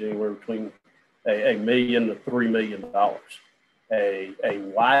range anywhere between $1 million to $3 million. A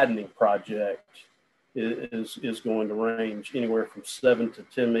widening project is going to range anywhere from $7 to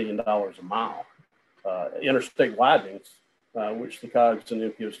 $10 million a mile. Interstate widenings, which the COGs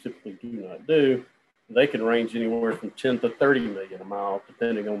and MPOs typically do not do, they can range anywhere from 10 to 30 million a mile,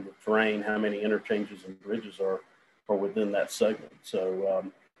 depending on the terrain, how many interchanges and bridges are within that segment. So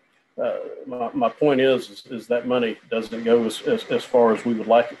my point is that money doesn't go as far as we would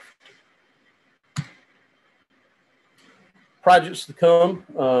like it. Projects to come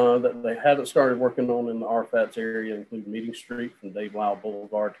that they haven't started working on in the RFATS area include Meeting Street from Dave Lyle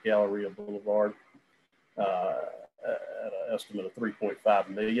Boulevard to Galleria Boulevard at an estimate of $3.5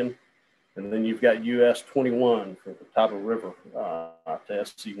 million. And then you've got US 21 from the Catawba River to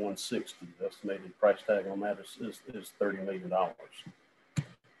SC 160. The estimated price tag on that is $30 million.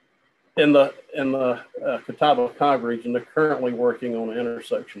 In the Catawba COG region, they're currently working on an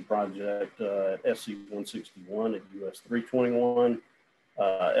intersection project at SC 161 at US 321.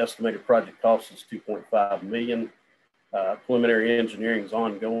 Estimated project cost is $2.5 million. Preliminary engineering is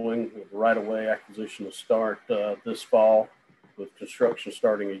ongoing with right-of-way acquisition to start this fall, with construction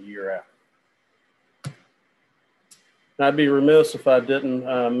starting a year after. And I'd be remiss if I didn't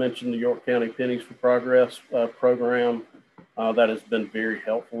mention the York County Pennies for Progress program. That has been very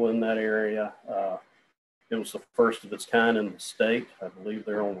helpful in that area. It was the first of its kind in the state. I believe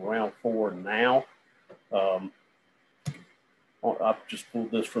they're on round 4 now. I've just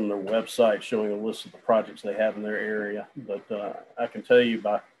pulled this from their website showing a list of the projects they have in their area. But I can tell you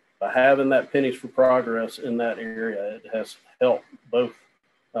by having that Pennies for Progress in that area, it has helped both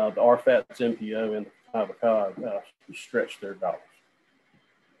the RFATS MPO and the Catawba COG stretch their dollars.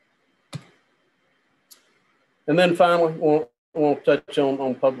 And then finally, I want to touch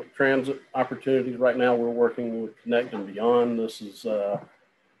on public transit opportunities. Right now, we're working with Connect and Beyond. This is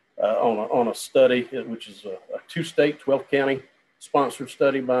on a study, which is a 2-state, 12-county sponsored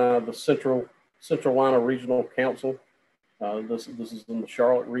study by the Central Carolina Regional Council. This is in the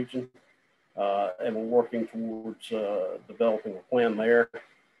Charlotte region, and we're working towards developing a plan there.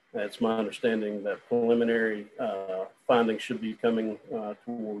 It's my understanding that preliminary findings should be coming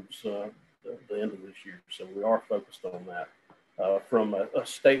towards the end of this year. So we are focused on that. From a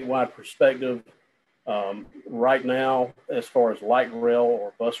statewide perspective, right now, as far as light rail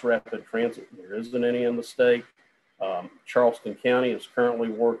or bus rapid transit, there isn't any in the state. Charleston County is currently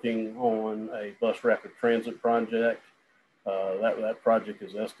working on a bus rapid transit project. That project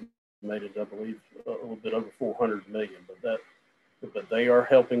is estimated, I believe, a little bit over 400 million, but they are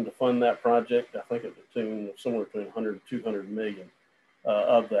helping to fund that project. I think at the tune of somewhere between 100 and 200 million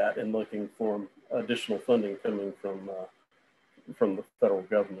of that, and looking for additional funding coming from the federal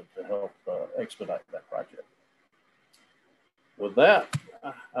government to help expedite that project. With that,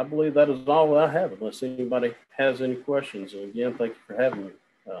 I believe that is all that I have, unless anybody has any questions. And again, thank you for having me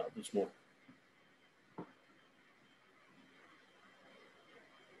this morning.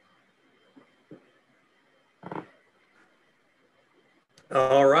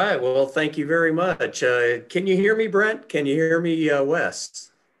 All right. Well, thank you very much. Can you hear me, Brent? Can you hear me,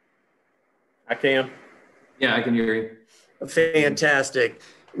 Wes? I can. Yeah, I can hear you. Fantastic.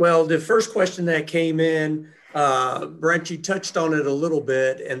 Well, the first question that came in, Brent, you touched on it a little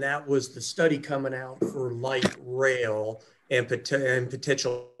bit, and that was the study coming out for light rail and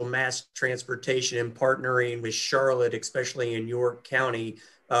potential mass transportation, and partnering with Charlotte, especially in York County,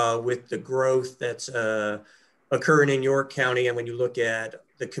 with the growth that's occurring in York County. And when you look at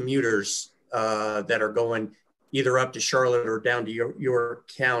the commuters that are going either up to Charlotte or down to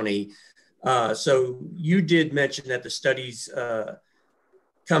York County. So you did mention that the study's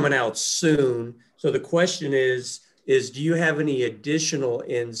coming out soon. So the question is do you have any additional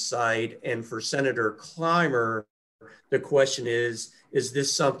insight? And for Senator Climer, the question is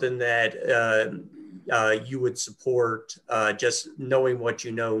this something that you would support, just knowing what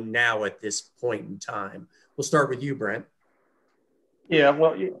you know now at this point in time? We'll start with you, Brent. Yeah,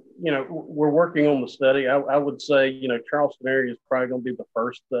 well, we're working on the study. I would say, Charleston area is probably going to be the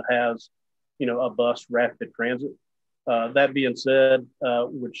first that has, a bus rapid transit. That being said,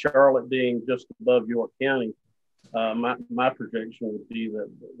 with Charlotte being just above York County, my projection would be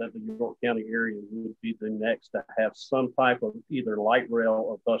that the York County area would be the next to have some type of either light rail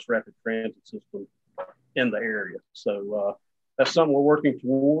or bus rapid transit system in the area. So that's something we're working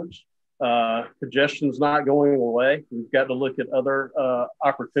towards. Congestion's not going away. We've got to look at other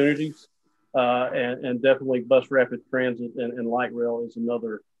opportunities, and definitely bus rapid transit and light rail is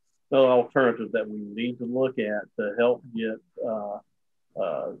another alternative that we need to look at to help get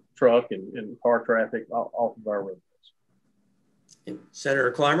truck and car traffic off of our roads.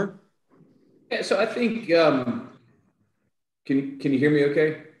 Senator Climer? Yeah, so I think, can you hear me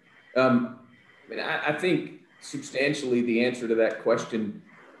okay? I think substantially the answer to that question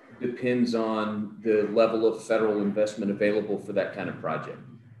depends on the level of federal investment available for that kind of project,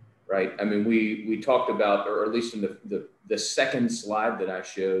 right? I mean, we talked about, or at least in the second slide that I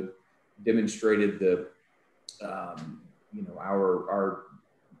showed, demonstrated the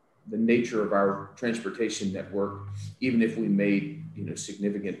nature of our transportation network, even if we made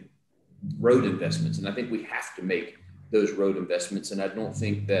significant road investments. And I think we have to make those road investments. And I don't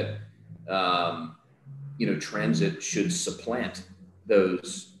think that transit should supplant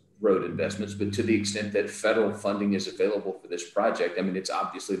those road investments, but to the extent that federal funding is available for this project, I mean, it's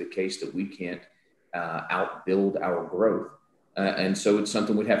obviously the case that we can't outbuild our growth. And so it's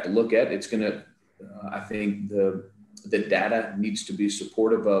something we'd have to look at. It's going to, I think the data needs to be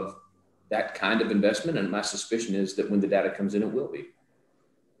supportive of that kind of investment. And my suspicion is that when the data comes in, it will be.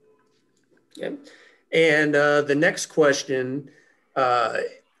 Yeah. And the next question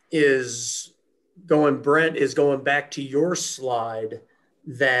is going back to your slide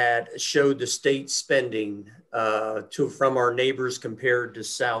that showed the state spending from our neighbors compared to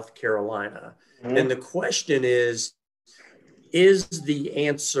South Carolina. Mm-hmm. And the question is the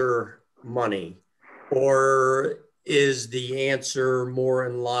answer money, or is the answer more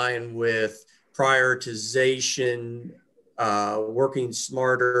in line with prioritization, working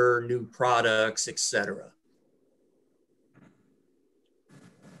smarter, new products, et cetera?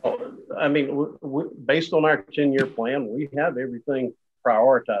 I mean, based on our 10-year plan, we have everything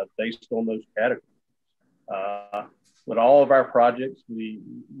prioritized based on those categories. With all of our projects, we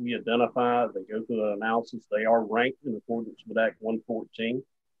identify, they go through an analysis, they are ranked in accordance with Act 114.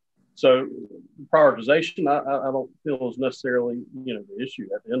 So prioritization, I don't feel is necessarily, the issue.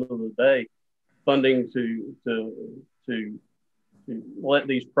 At the end of the day, funding to let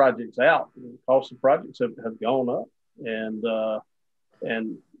these projects out, the cost of projects have gone up. And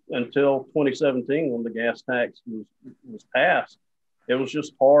until 2017, when the gas tax was passed, it was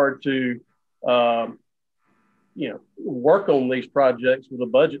just hard to work on these projects with a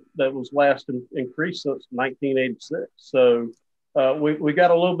budget that was last increased since 1986. So we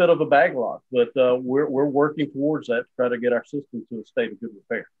got a little bit of a backlog, but we're working towards that to try to get our system to a state of good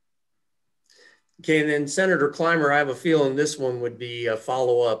repair. Okay, and then Senator Climer, I have a feeling this one would be a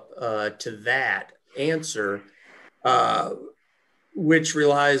follow-up to that answer, which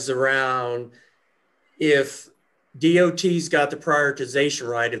relies around if DOT's got the prioritization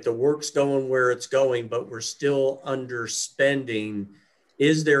right, if the work's going where it's going, but we're still underspending,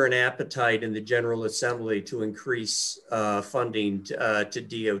 is there an appetite in the General Assembly to increase funding to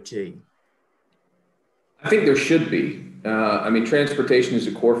DOT? I think there should be. I mean, transportation is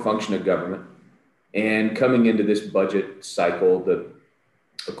a core function of government. And coming into this budget cycle,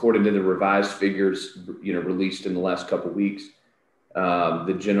 according to the revised figures, released in the last couple of weeks,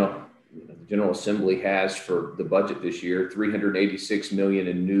 the General Assembly has for the budget this year, $386 million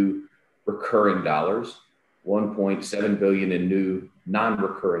in new recurring dollars, $1.7 billion in new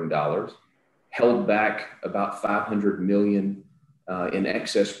non-recurring dollars, held back about $500 million in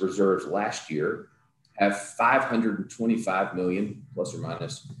excess reserves last year, have $525 million plus or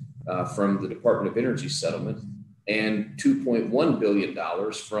minus from the Department of Energy settlement, and $2.1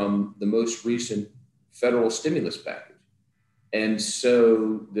 billion from the most recent federal stimulus package. And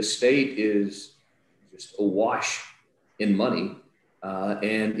so the state is just awash in money,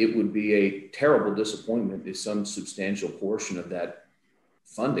 and it would be a terrible disappointment if some substantial portion of that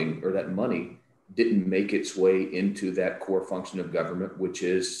funding or that money didn't make its way into that core function of government, which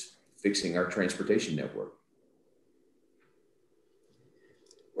is fixing our transportation network.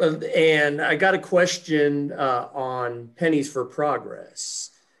 Well, and I got a question on Pennies for Progress.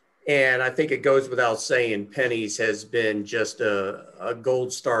 And I think it goes without saying, Pennies has been just a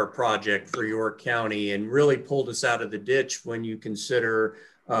gold star project for York County and really pulled us out of the ditch when you consider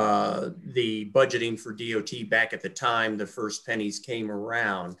the budgeting for DOT back at the time the first Pennies came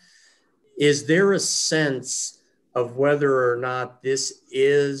around. Is there a sense of whether or not this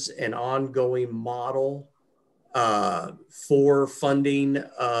is an ongoing model for funding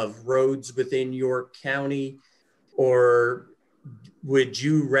of roads within York County, or would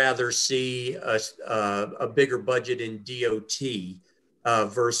you rather see a bigger budget in DOT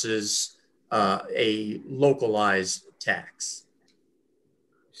versus a localized tax?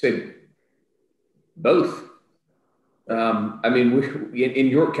 Say both. I mean, in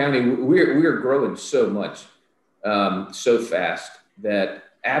York County, we're growing so much, so fast that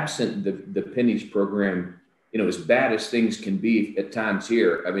absent the Pennies program, as bad as things can be at times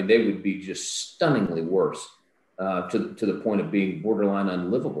here, I mean, they would be just stunningly worse. To the point of being borderline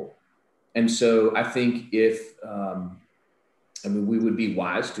unlivable. And so I think we would be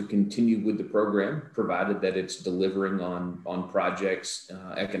wise to continue with the program, provided that it's delivering on projects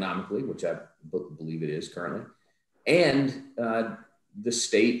economically, which I believe it is currently. And the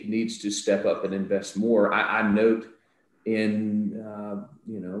state needs to step up and invest more. I note in,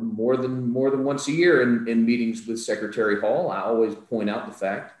 more than once a year in meetings with Secretary Hall, I always point out the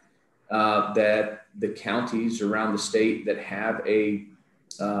fact that the counties around the state that have a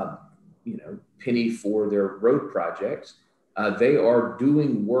penny for their road projects, they are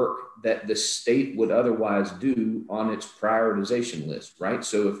doing work that the state would otherwise do on its prioritization list, right?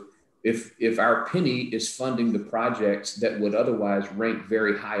 So if our penny is funding the projects that would otherwise rank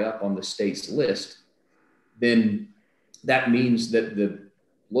very high up on the state's list, then that means that the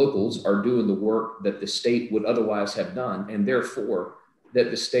locals are doing the work that the state would otherwise have done, and therefore that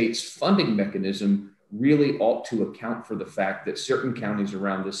the state's funding mechanism really ought to account for the fact that certain counties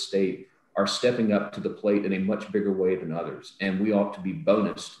around this state are stepping up to the plate in a much bigger way than others. And we ought to be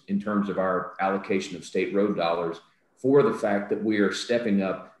bonused in terms of our allocation of state road dollars for the fact that we are stepping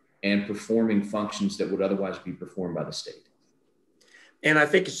up and performing functions that would otherwise be performed by the state. And I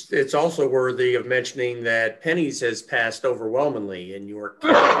think it's also worthy of mentioning that Pennies has passed overwhelmingly in York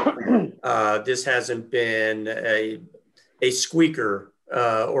County. This hasn't been a squeaker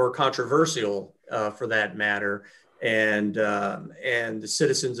or controversial for that matter. And the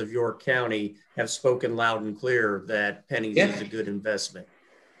citizens of York County have spoken loud and clear that Pennies is a good investment.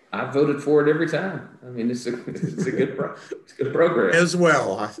 I voted for it every time. I mean, it's a good program. As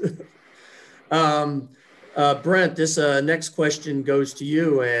well. Brent, this next question goes to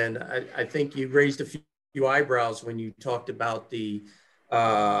you. And I think you raised a few eyebrows when you talked about the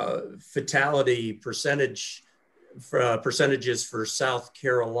fatality percentages for South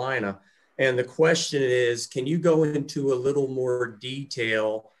Carolina. And the question is, can you go into a little more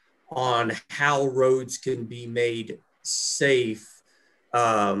detail on how roads can be made safe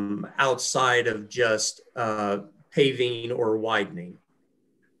outside of just paving or widening?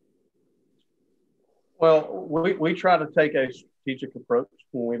 Well, we try to take a strategic approach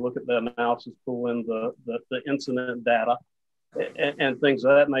when we look at the analysis, pull in the incident data and things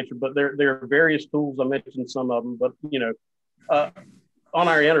of that nature. But there are various tools. I mentioned some of them, but on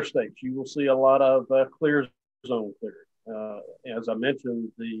our interstates, you will see a lot of clear zone clearing. As I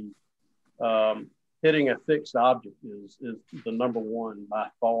mentioned, the hitting a fixed object is the number one by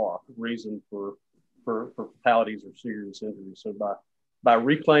far reason for fatalities or serious injuries. So by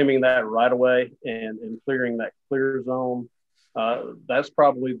reclaiming that right away and clearing that clear zone, that's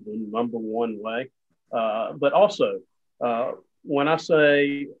probably the number one way. But also, when I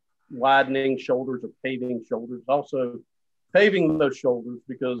say widening shoulders or paving shoulders, also paving those shoulders,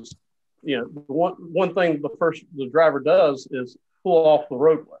 because one thing the driver does is pull off the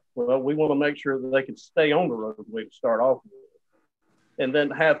roadway. Well, we want to make sure that they can stay on the roadway to start off with, and then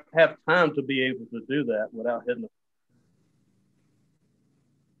have time to be able to do that without hitting a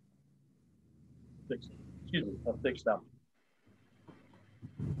fixed object.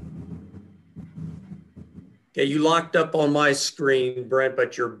 Okay, you locked up on my screen, Brent,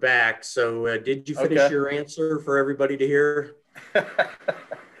 but you're back. So did you finish your answer for everybody to hear?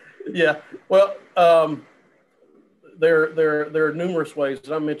 Yeah, well, there are numerous ways,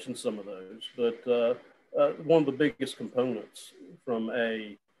 and I mentioned some of those, but one of the biggest components from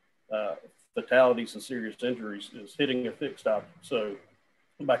a fatalities and serious injuries is hitting a fixed object. So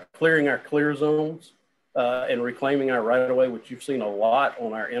by clearing our clear zones and reclaiming our right-of-way, which you've seen a lot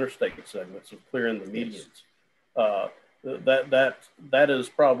on our interstate segments of clearing the medians, that is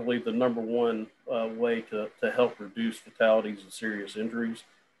probably the number one way to help reduce fatalities and serious injuries.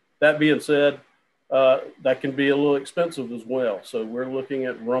 That being said, that can be a little expensive as well. So we're looking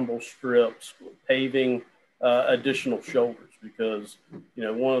at rumble strips, paving additional shoulders, because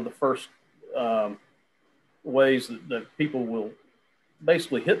one of the first ways that people will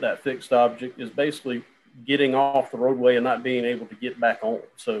basically hit that fixed object is basically getting off the roadway and not being able to get back on.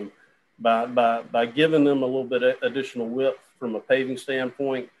 So by giving them a little bit of additional width from a paving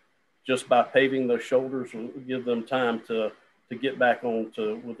standpoint, just by paving those shoulders will give them time to get back on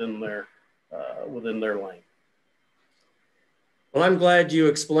to within their lane. Well, I'm glad you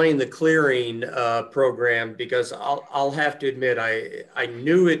explained the clearing program, because I'll have to admit, I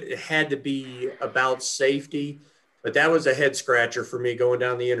knew it had to be about safety, but that was a head scratcher for me going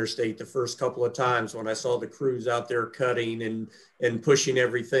down the interstate the first couple of times when I saw the crews out there cutting and pushing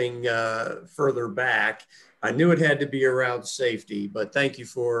everything further back. I knew it had to be around safety, but thank you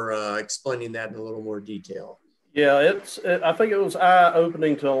for explaining that in a little more detail. Yeah, I think it was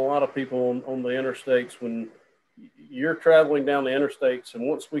eye-opening to a lot of people on the interstates when you're traveling down the interstates, and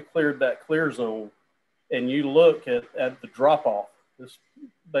once we cleared that clear zone and you look at the drop-off, it's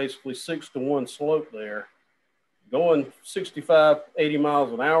basically 6-to-1 slope there, going 65, 80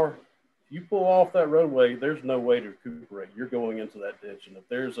 miles an hour. If you pull off that roadway, there's no way to recuperate. You're going into that ditch, and if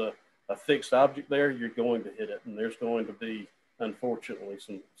there's a fixed object there, you're going to hit it, and there's going to be, unfortunately,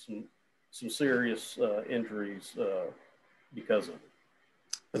 some serious injuries because of it.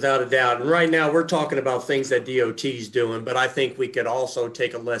 Without a doubt. And right now we're talking about things that DOT is doing, but I think we could also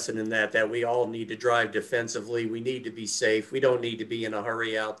take a lesson in that we all need to drive defensively. We need to be safe. We don't need to be in a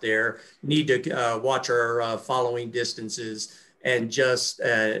hurry out there. Need to watch our following distances and just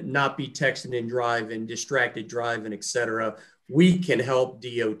not be texting and driving, distracted driving, etc. We can help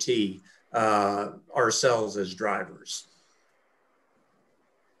DOT ourselves as drivers.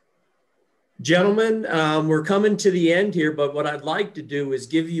 Gentlemen, we're coming to the end here, but what I'd like to do is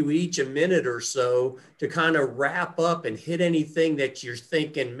give you each a minute or so to kind of wrap up and hit anything that you're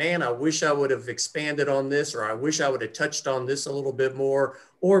thinking, man, I wish I would have expanded on this, or I wish I would have touched on this a little bit more,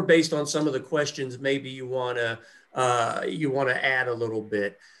 or based on some of the questions, maybe you want to add a little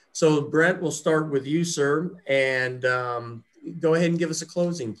bit. So Brent, we'll start with you, sir, and go ahead and give us a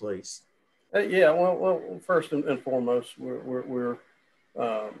closing, please. Yeah, well, first and foremost,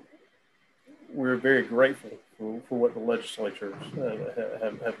 we're very grateful for what the legislatures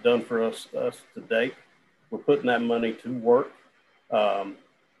have done for us to date. We're putting that money to work.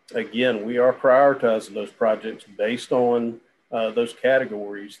 Again, we are prioritizing those projects based on those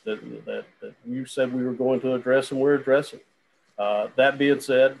categories that you said we were going to address, and we're addressing. That being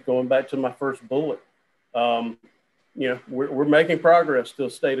said, going back to my first bullet, we're making progress to a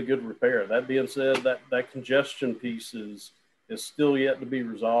state of good repair. That being said, that congestion piece is still yet to be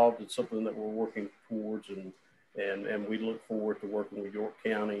resolved. It's something that we're working towards, and we look forward to working with York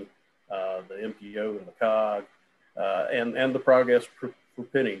County, the MPO and the COG, and the progress for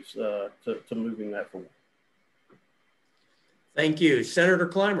pennies to moving that forward. Thank you. Senator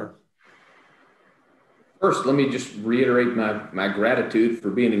Climer. First, let me just reiterate my gratitude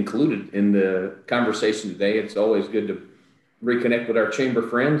for being included in the conversation today. It's always good to reconnect with our chamber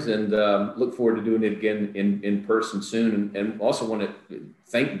friends, and look forward to doing it again in person soon. And also want to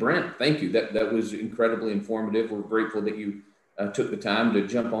thank Brent. Thank you. That was incredibly informative. We're grateful that you took the time to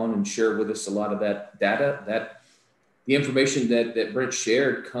jump on and share with us a lot of that data. The information that Brent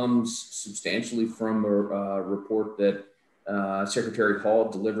shared comes substantially from a report that Secretary Hall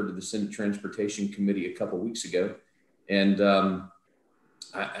delivered to the Senate Transportation Committee a couple of weeks ago. And I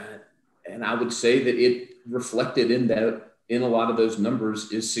would say that it reflected in a lot of those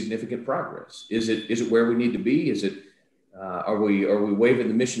numbers is significant progress. Is it where we need to be? Is it, are we waving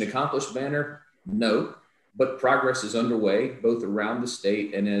the mission accomplished banner? No, but progress is underway both around the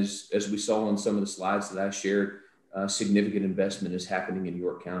state, and as we saw on some of the slides that I shared, significant investment is happening in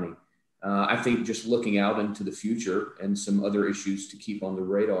York County. I think just looking out into the future, and some other issues to keep on the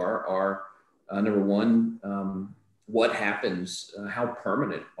radar are, number one, what happens, how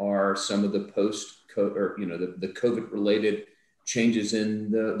permanent are some of the the COVID related changes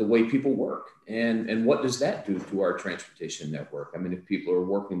in the way people work, and what does that do to our transportation network? I mean, if people are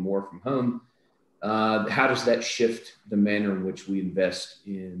working more from home, how does that shift the manner in which we invest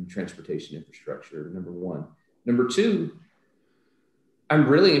in transportation infrastructure? Number one. Number two, I'm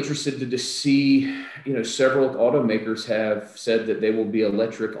really interested to see, several automakers have said that they will be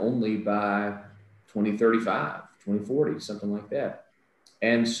electric only by 2035, 2040, something like that.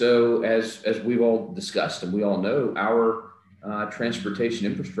 And so as we've all discussed, and we all know, our transportation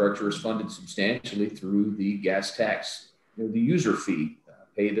infrastructure is funded substantially through the gas tax, the user fee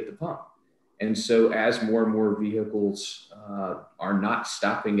paid at the pump. And so as more and more vehicles are not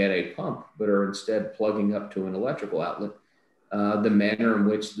stopping at a pump, but are instead plugging up to an electrical outlet, the manner in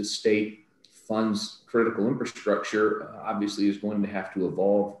which the state funds critical infrastructure obviously is going to have to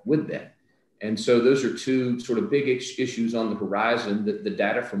evolve with that. And so those are two sort of big issues on the horizon, that the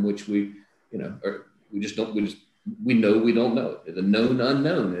data from which we know we don't know. The known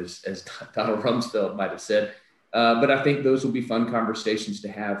unknown, as Donald Rumsfeld might have said. But I think those will be fun conversations to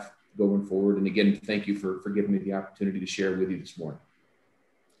have going forward. And again, thank you for giving me the opportunity to share with you this morning.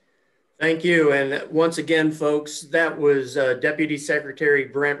 Thank you. And once again, folks, that was Deputy Secretary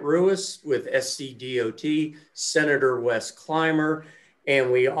Brent Rewis with SCDOT, Senator Wes Climer.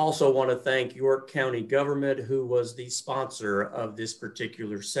 And we also want to thank York County government, who was the sponsor of this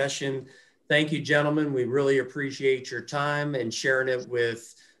particular session. Thank you, gentlemen. We really appreciate your time and sharing it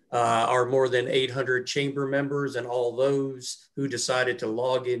with our more than 800 chamber members and all those who decided to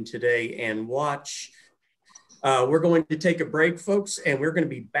log in today and watch. We're going to take a break, folks, and we're going to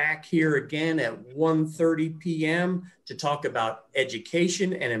be back here again at 1:30 p.m. to talk about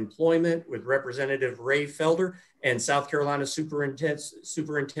education and employment with Representative Ray Felder and South Carolina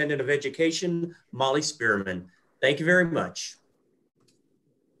Superintendent of Education, Molly Spearman. Thank you very much.